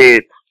I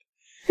said,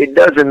 it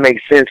doesn't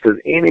make sense because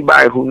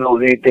anybody who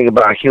knows anything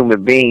about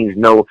human beings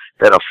know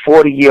that a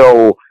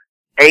 40-year-old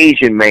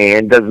Asian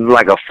man doesn't look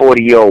like a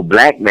 40-year-old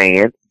black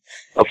man.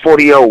 A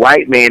 40-year-old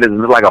white man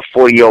doesn't look like a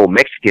 40-year-old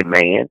Mexican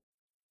man.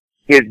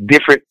 He has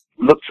different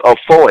looks of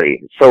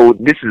 40. So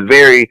this is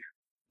very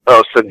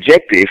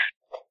subjective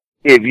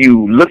if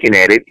you looking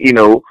at it,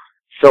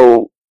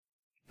 So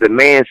the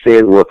man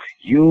says, well,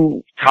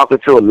 you talking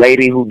to a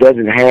lady who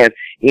doesn't have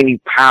any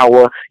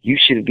power, you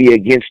should be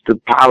against the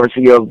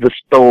policy of the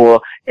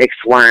store, X,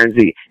 Y, and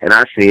Z. And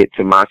I said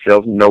to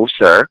myself, no,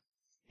 sir,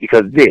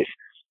 because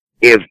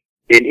and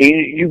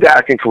you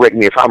guys can correct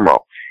me if I'm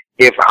wrong.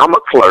 If I'm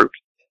a clerk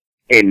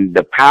and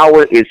the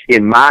power is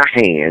in my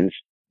hands,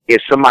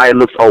 if somebody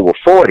looks over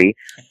 40,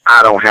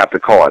 I don't have to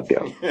card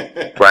them,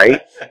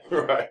 right?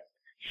 Right.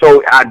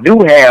 So I do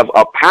have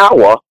a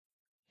power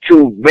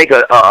to make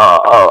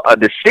a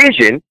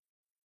decision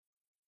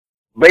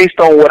based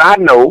on what I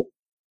know.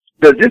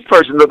 Does this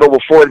person look over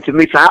 40 to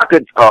me? So how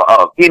could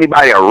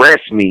anybody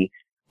arrest me?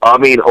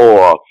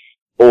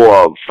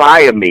 Or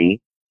fire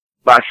me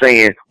by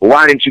saying,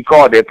 why didn't you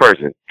call that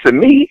person? To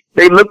me,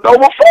 they looked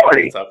over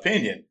 40. It's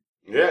opinion.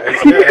 Yeah,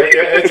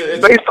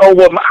 it's based on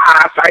what my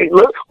eyesight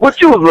looked, what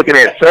you was looking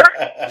at, sir.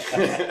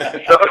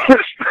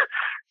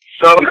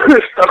 so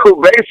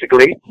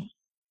basically,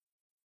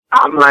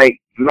 I'm like,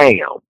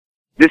 ma'am,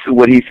 this is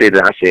what he said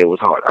that I said was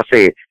hard. I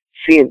said,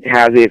 seeing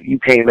how if you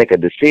can't make a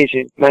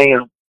decision,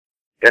 ma'am,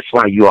 that's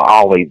why you'll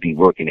always be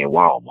working at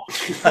Walmart.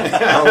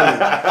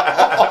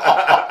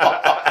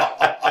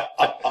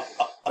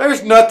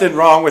 There's nothing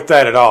wrong with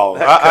that at all.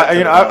 And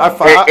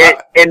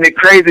the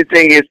crazy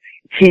thing is,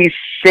 he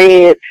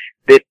said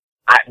that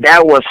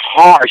that was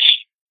harsh.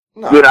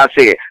 No. What I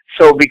said.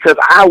 So because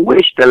I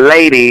wish the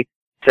lady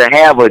to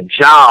have a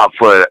job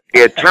for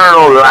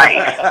eternal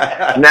life,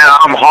 now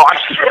I'm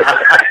harsh.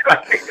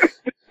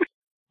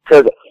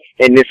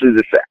 And this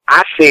is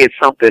I said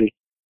something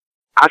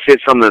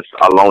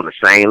along the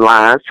same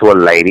lines to a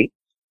lady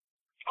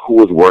who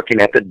was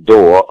working at the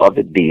door of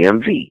the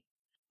DMV.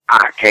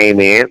 I came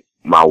in,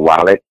 my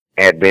wallet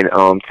had been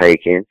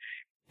taken,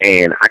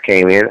 and I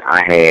came in,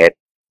 I had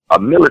a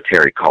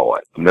military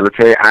card, a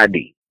military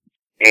ID.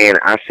 And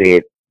I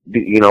said,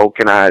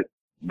 can I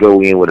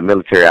go in with a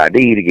military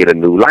ID to get a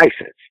new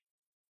license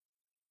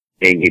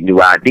and get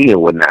new ID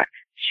and whatnot?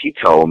 She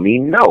told me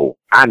no,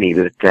 I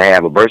needed to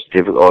have a birth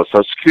certificate or a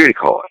social security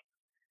card.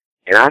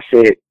 And I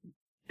said,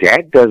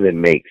 that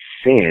doesn't make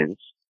sense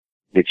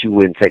that you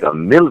wouldn't take a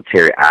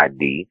military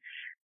ID.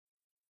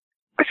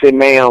 I said,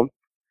 ma'am,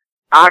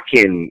 I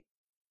can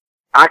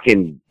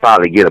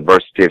probably get a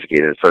birth certificate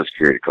and a social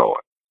security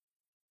card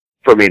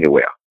from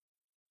anywhere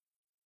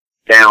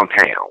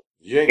downtown,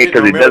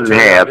 because it doesn't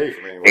have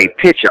a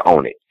picture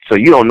on it, so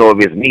you don't know if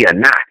it's me or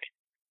not.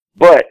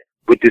 But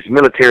with this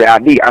military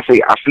ID, I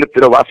flipped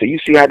it over. I said, you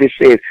see how this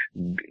says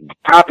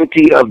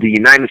property of the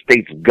United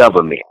States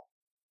government?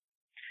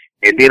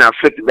 And then I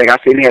flipped it back. I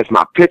said, it has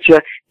my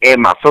picture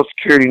and my social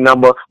security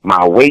number,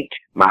 my weight,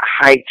 my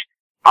height,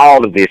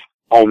 all of this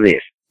on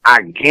this.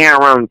 I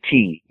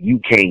guarantee you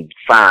can't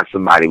find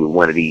somebody with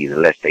one of these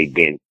unless they've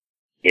been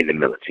in the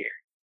military.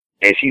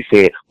 And she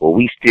said, well,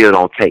 we still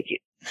don't take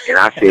it. And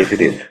I said to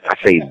this, I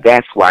say,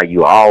 that's why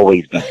you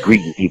always be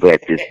greeting people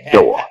at this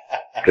door,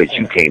 because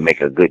you can't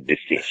make a good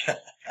decision.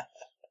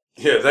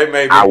 Yeah, they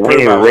may be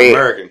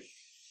American.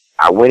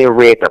 I went and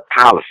read the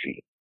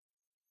policy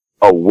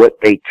of what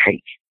they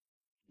take.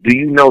 Do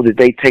you know that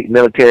they take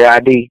military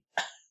ID?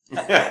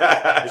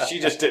 She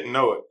just didn't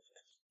know it.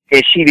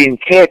 And she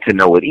didn't care to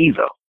know it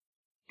either.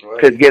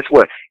 Because guess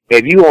what?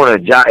 If you on a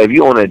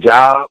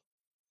job,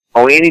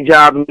 on any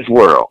job in this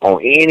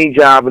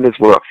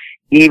world,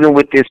 even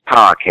with this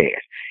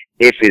podcast,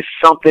 if it's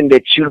something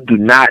that you do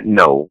not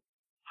know,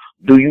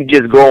 do you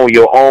just go on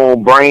your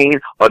own brain,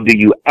 or do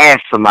you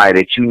ask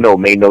somebody that you know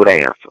may know the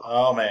answer?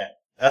 Oh, man.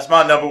 That's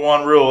my number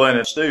one rule, ain't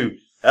it, Stu?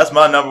 That's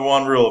my number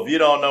one rule. If you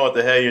don't know what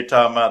the hell you're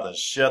talking about, then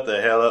shut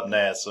the hell up and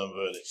ask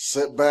somebody.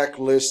 Sit back,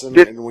 listen,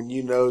 and when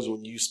you know is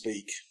when you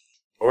speak.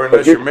 Or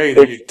unless you're me,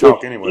 then you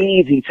talk anyway.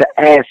 It's easy to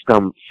ask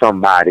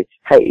somebody,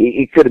 hey,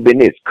 it could have been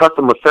this.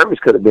 Customer service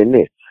could have been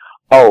this.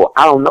 Oh,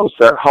 I don't know,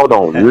 sir. Hold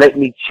on. Let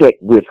me check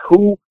with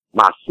who?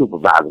 My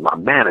supervisor, my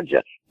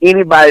manager.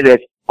 Anybody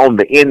that's on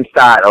the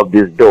inside of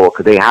this door,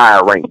 because they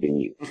higher ranked than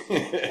you.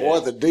 Boy,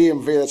 the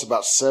DMV, that's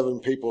about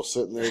 7 people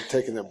sitting there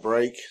taking a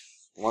break.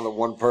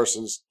 One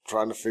person's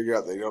trying to figure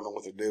out they don't know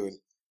what they're doing.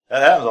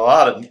 That happens a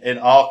lot in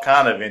all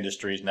kind of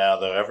industries now,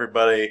 though.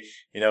 Everybody,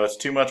 it's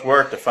too much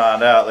work to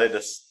find out. They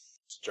just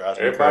drive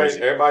me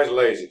crazy. Everybody's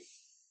lazy.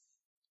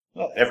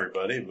 Not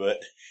everybody,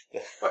 but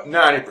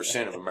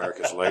 90% of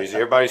America's lazy.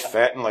 Everybody's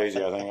fat and lazy,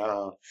 I think. I don't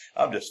know.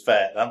 I'm just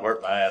fat. I'm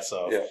working my ass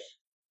off. Yeah.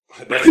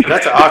 That's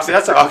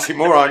an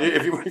oxymoron.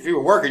 If you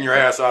were working your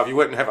ass off, you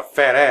wouldn't have a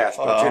fat ass.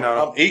 But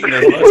I'm eating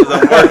as much as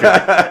I'm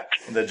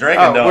working. The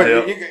drinking don't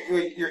help.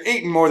 You're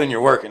eating more than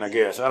you're working, I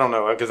guess. I don't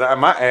know, because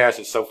my ass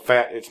is so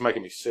fat it's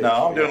making me sick.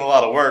 No, I'm doing a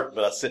lot of work,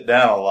 but I sit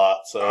down a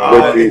lot.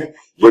 So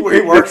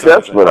he works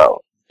successful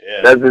though.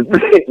 Yeah.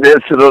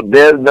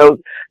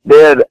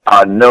 There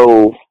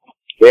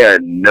are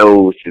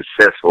no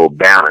successful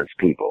balanced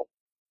people.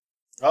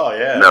 Oh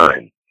yeah,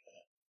 none.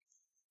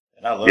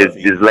 And I love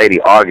this lady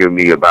argued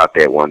with me about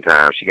that one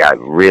time. She got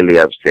really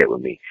upset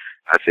with me.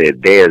 I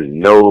said, there's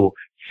no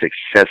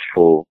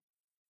successful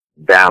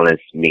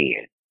balanced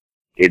men.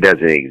 It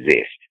doesn't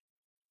exist.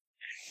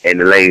 And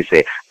the lady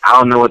said, I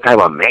don't know what type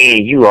of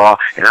man you are,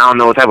 and I don't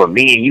know what type of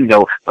man you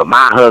know, but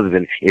my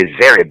husband is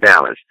very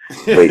balanced.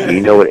 But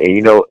you know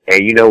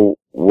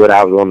what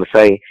I was going to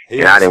say?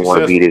 And I didn't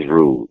want to be this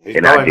rude.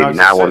 And I did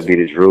not want to be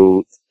this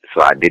rude,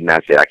 so I did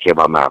not say. I kept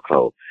my mouth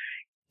closed.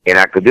 And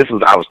this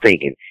was I was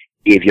thinking.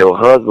 If your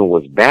husband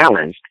was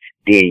balanced,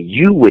 then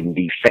you wouldn't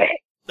be fat.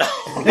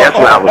 That's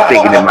what I was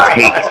thinking in my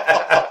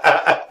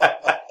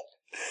head.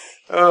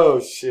 Oh,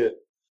 shit.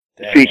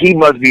 See, he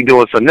must be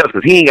doing something else,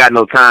 because he ain't got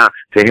no time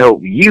to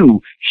help you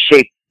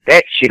shape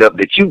that shit up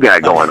that you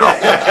got going on.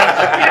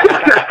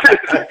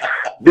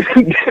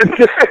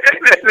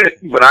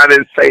 But I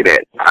didn't say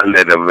that. I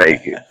let him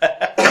make it.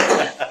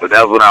 But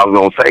that's what I was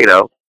going to say,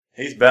 though.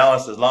 He's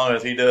balanced as long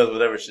as he does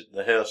whatever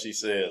the hell she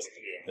says.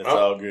 It's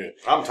all good.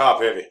 I'm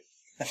top heavy.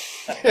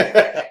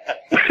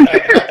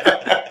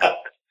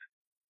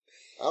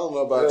 I don't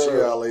know about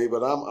you, Ali,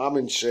 but I'm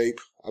in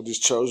shape. I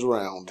just chose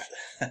round.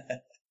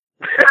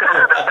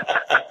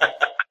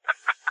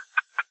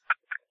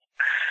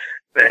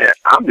 Man,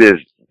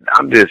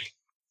 I'm just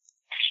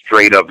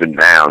straight up and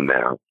down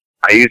now.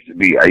 I used to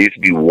be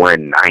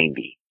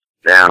 190.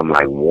 Now I'm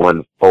like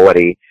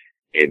 140,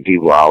 and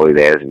people always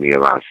ask me,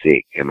 am I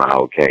sick? Am I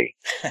okay?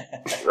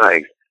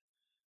 Like,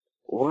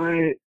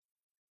 what?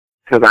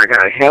 Because I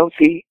got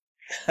healthy?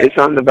 It's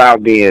something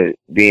about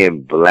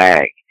being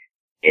black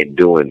and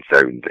doing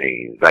certain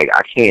things. Like,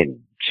 I can't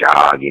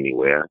jog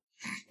anywhere.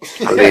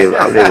 I live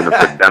in a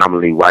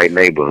predominantly white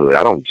neighborhood.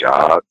 I don't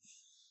jog.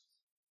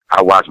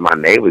 I watch my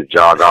neighbors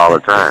jog all the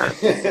time.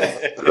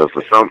 So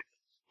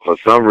for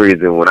some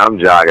reason, when I'm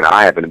jogging,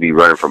 I happen to be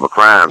running from a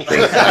crime scene.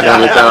 You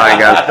understand? I ain't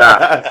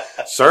got to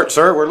stop.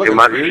 Sir, we're looking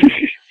for you.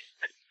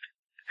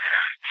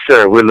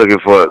 Sir, we're looking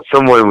for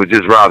someone who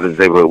just robbed this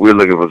neighborhood. We're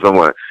looking for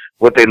someone.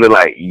 What they look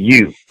like?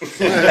 You.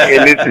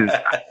 And this is,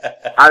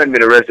 I done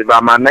been arrested by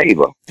my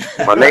neighbor.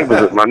 My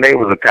neighbor's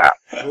a cop.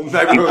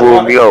 He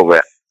pulled me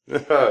over.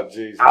 Oh,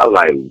 Jesus. I was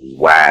like,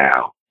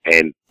 wow.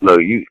 And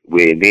look,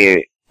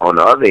 then on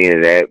the other end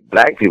of that,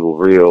 black people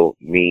real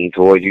mean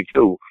towards you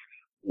too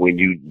when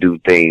you do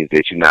things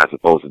that you're not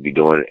supposed to be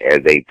doing as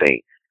they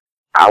think.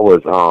 I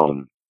was,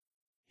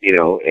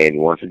 and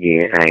once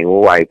again, hanging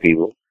with white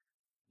people.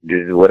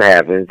 This is what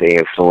happens. They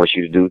influence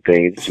you to do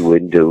things that you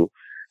wouldn't do.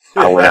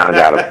 I went out and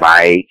got a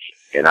bike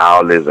and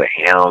all this, a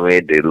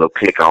helmet, the little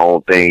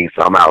click-on thing.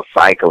 So I'm out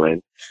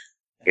cycling,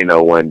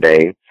 one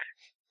day.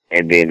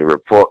 And then the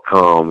report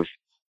comes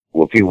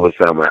where people were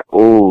saying,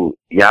 "Ooh,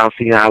 y'all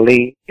see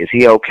Ali? Is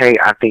he okay?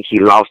 I think he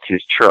lost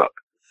his truck."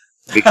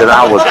 Because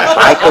I was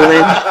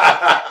cycling.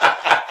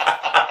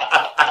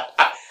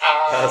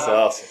 That's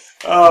awesome.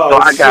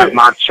 Oh, so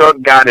my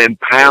truck got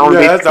impounded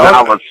because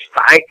I was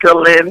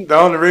cycling. The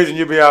only reason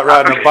you be out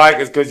riding a bike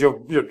is because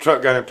your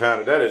truck got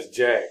impounded. That is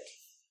jacked.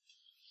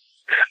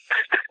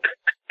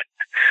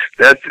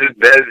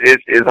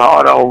 It's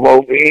hard on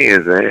both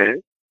ends,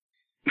 man.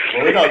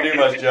 Well, we don't do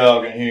much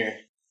jogging here.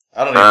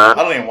 I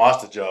don't even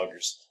watch the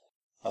joggers.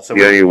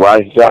 You don't even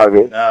watch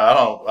joggers?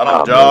 No, I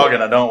don't jog, man.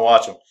 And I don't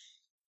watch them.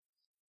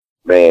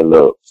 Man,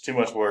 look. It's too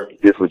much work.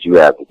 This is what you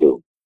have to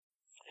do.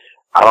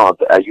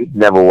 You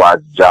never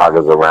watch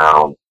joggers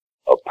around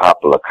a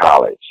popular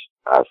college,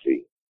 I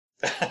see.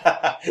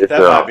 That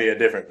might be a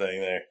different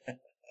thing there.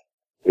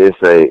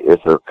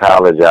 It's a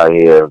college out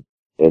here,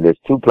 and there's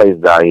two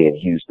places out here in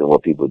Houston where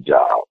people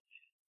jog.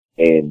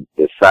 And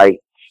the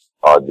sites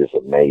are just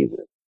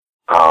amazing.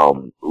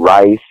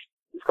 Rice,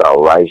 it's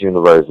called Rice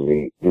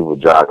University. People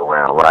jog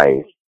around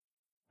Rice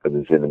because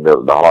it's in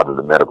the heart of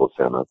the medical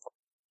center.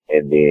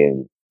 And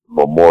then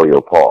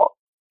Memorial Park.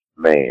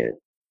 Man,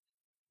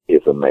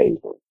 it's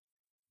amazing.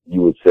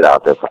 You would sit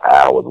out there for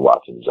hours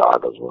watching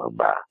joggers run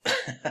by.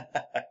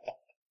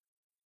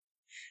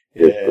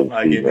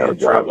 Female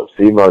joggers.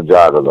 Female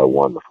joggers are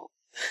wonderful.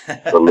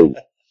 Salute.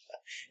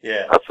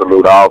 Yeah. I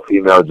salute all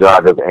female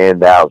joggers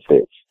and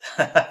outfits.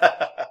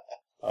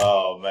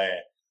 Oh, man.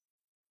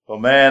 Well,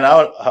 man,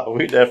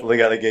 we definitely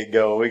got to get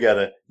going. We got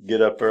to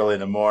get up early in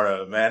the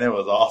morning. Man, it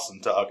was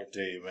awesome talking to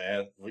you,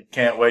 man. We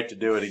can't wait to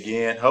do it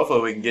again.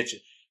 Hopefully we can get you.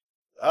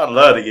 I'd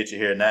love to get you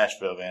here in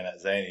Nashville, man,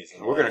 at Zany's.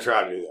 We're going to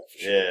try to do that for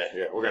sure.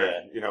 Yeah.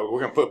 We're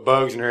going to put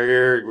bugs in her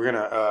ear. We're going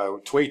to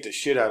tweet the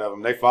shit out of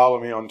them. They follow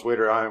me on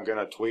Twitter. I am going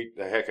to tweet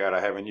the heck out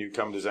of having you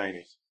come to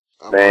Zany's.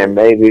 Man,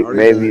 maybe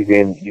you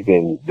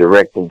can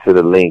direct them to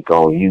the link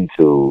on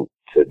YouTube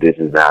to This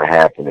Is Not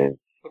Happening.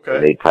 Okay.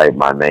 And they type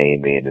my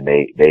name in and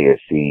they'll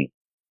see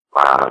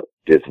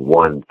just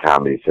one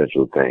Comedy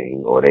Central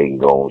thing, or they can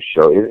go on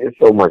show. It's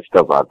so much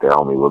stuff out there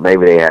on me. Well,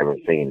 maybe they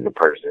haven't seen the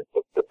person,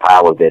 the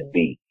powers that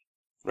be.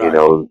 Right.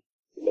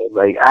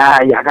 Like,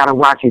 y'all gotta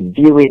watch it,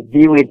 view it.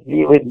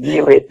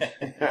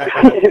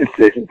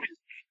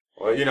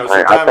 Well,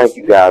 I thank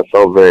you guys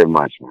so very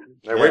much, man.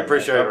 Yeah, we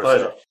appreciate it.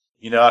 Pleasure.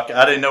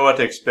 I didn't know what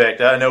to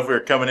expect. I didn't know if we were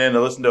coming in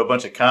to listen to a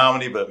bunch of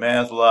comedy, but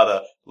man, it's a lot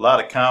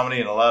of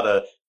comedy and a lot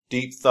of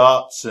deep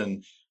thoughts,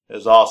 and it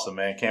was awesome,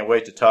 man. Can't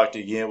wait to talk to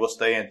you again. We'll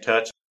stay in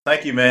touch.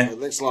 Thank you, man.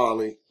 Thanks a lot,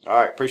 Ali. All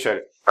right, appreciate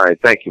it. All right,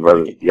 thank you,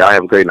 brother. Y'all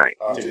have a great night.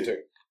 You too.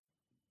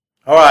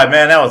 All right,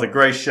 man, that was a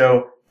great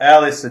show.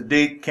 Ali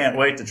Siddiq, can't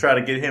wait to try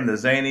to get him to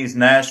Zany's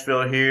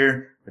Nashville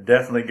here. We'll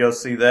definitely go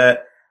see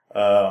that.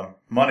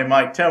 Money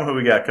Mike, tell him who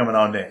we got coming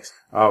on next.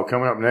 Oh,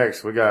 coming up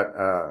next, we got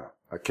a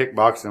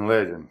kickboxing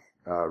legend,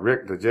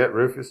 Rick the Jet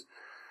Rufus.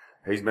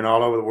 He's been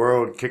all over the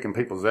world kicking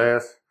people's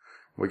ass.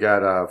 We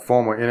got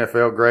former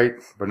NFL great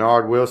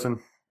Bernard Wilson.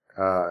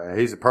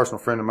 He's a personal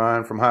friend of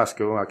mine from high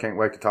school. I can't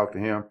wait to talk to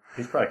him.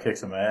 He's probably kicked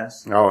some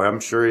ass. Oh,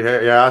 I'm sure he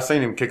had. Yeah, I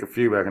seen him kick a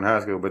few back in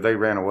high school, but they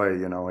ran away.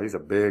 He's a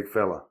big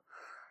fella.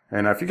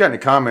 And if you got any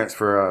comments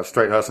for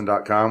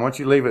STR8HUSTLIN.com, why don't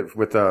you leave it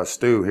with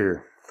Stu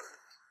here?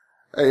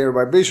 Hey,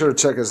 everybody, be sure to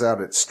check us out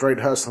at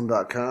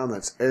STR8HUSTLIN.com.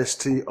 That's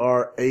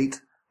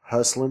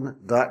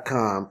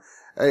STR8HUSTLIN.com.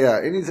 Hey,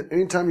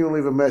 anytime you want to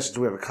leave a message,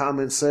 we have a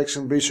comment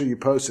section. Be sure you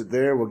post it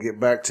there. We'll get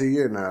back to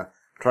you and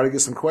try to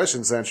get some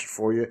questions answered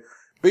for you.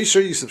 Be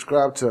sure you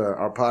subscribe to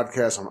our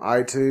podcast on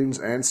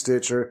iTunes and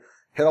Stitcher.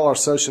 Hit all our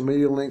social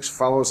media links.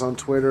 Follow us on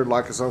Twitter.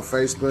 Like us on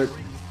Facebook.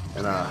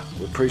 And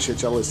we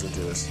appreciate y'all listening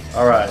to us.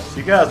 All right. So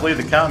you guys leave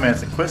the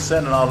comments and quit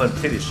sending all them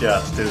titty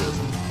shots to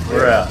us.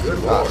 We're out. Good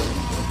Lord.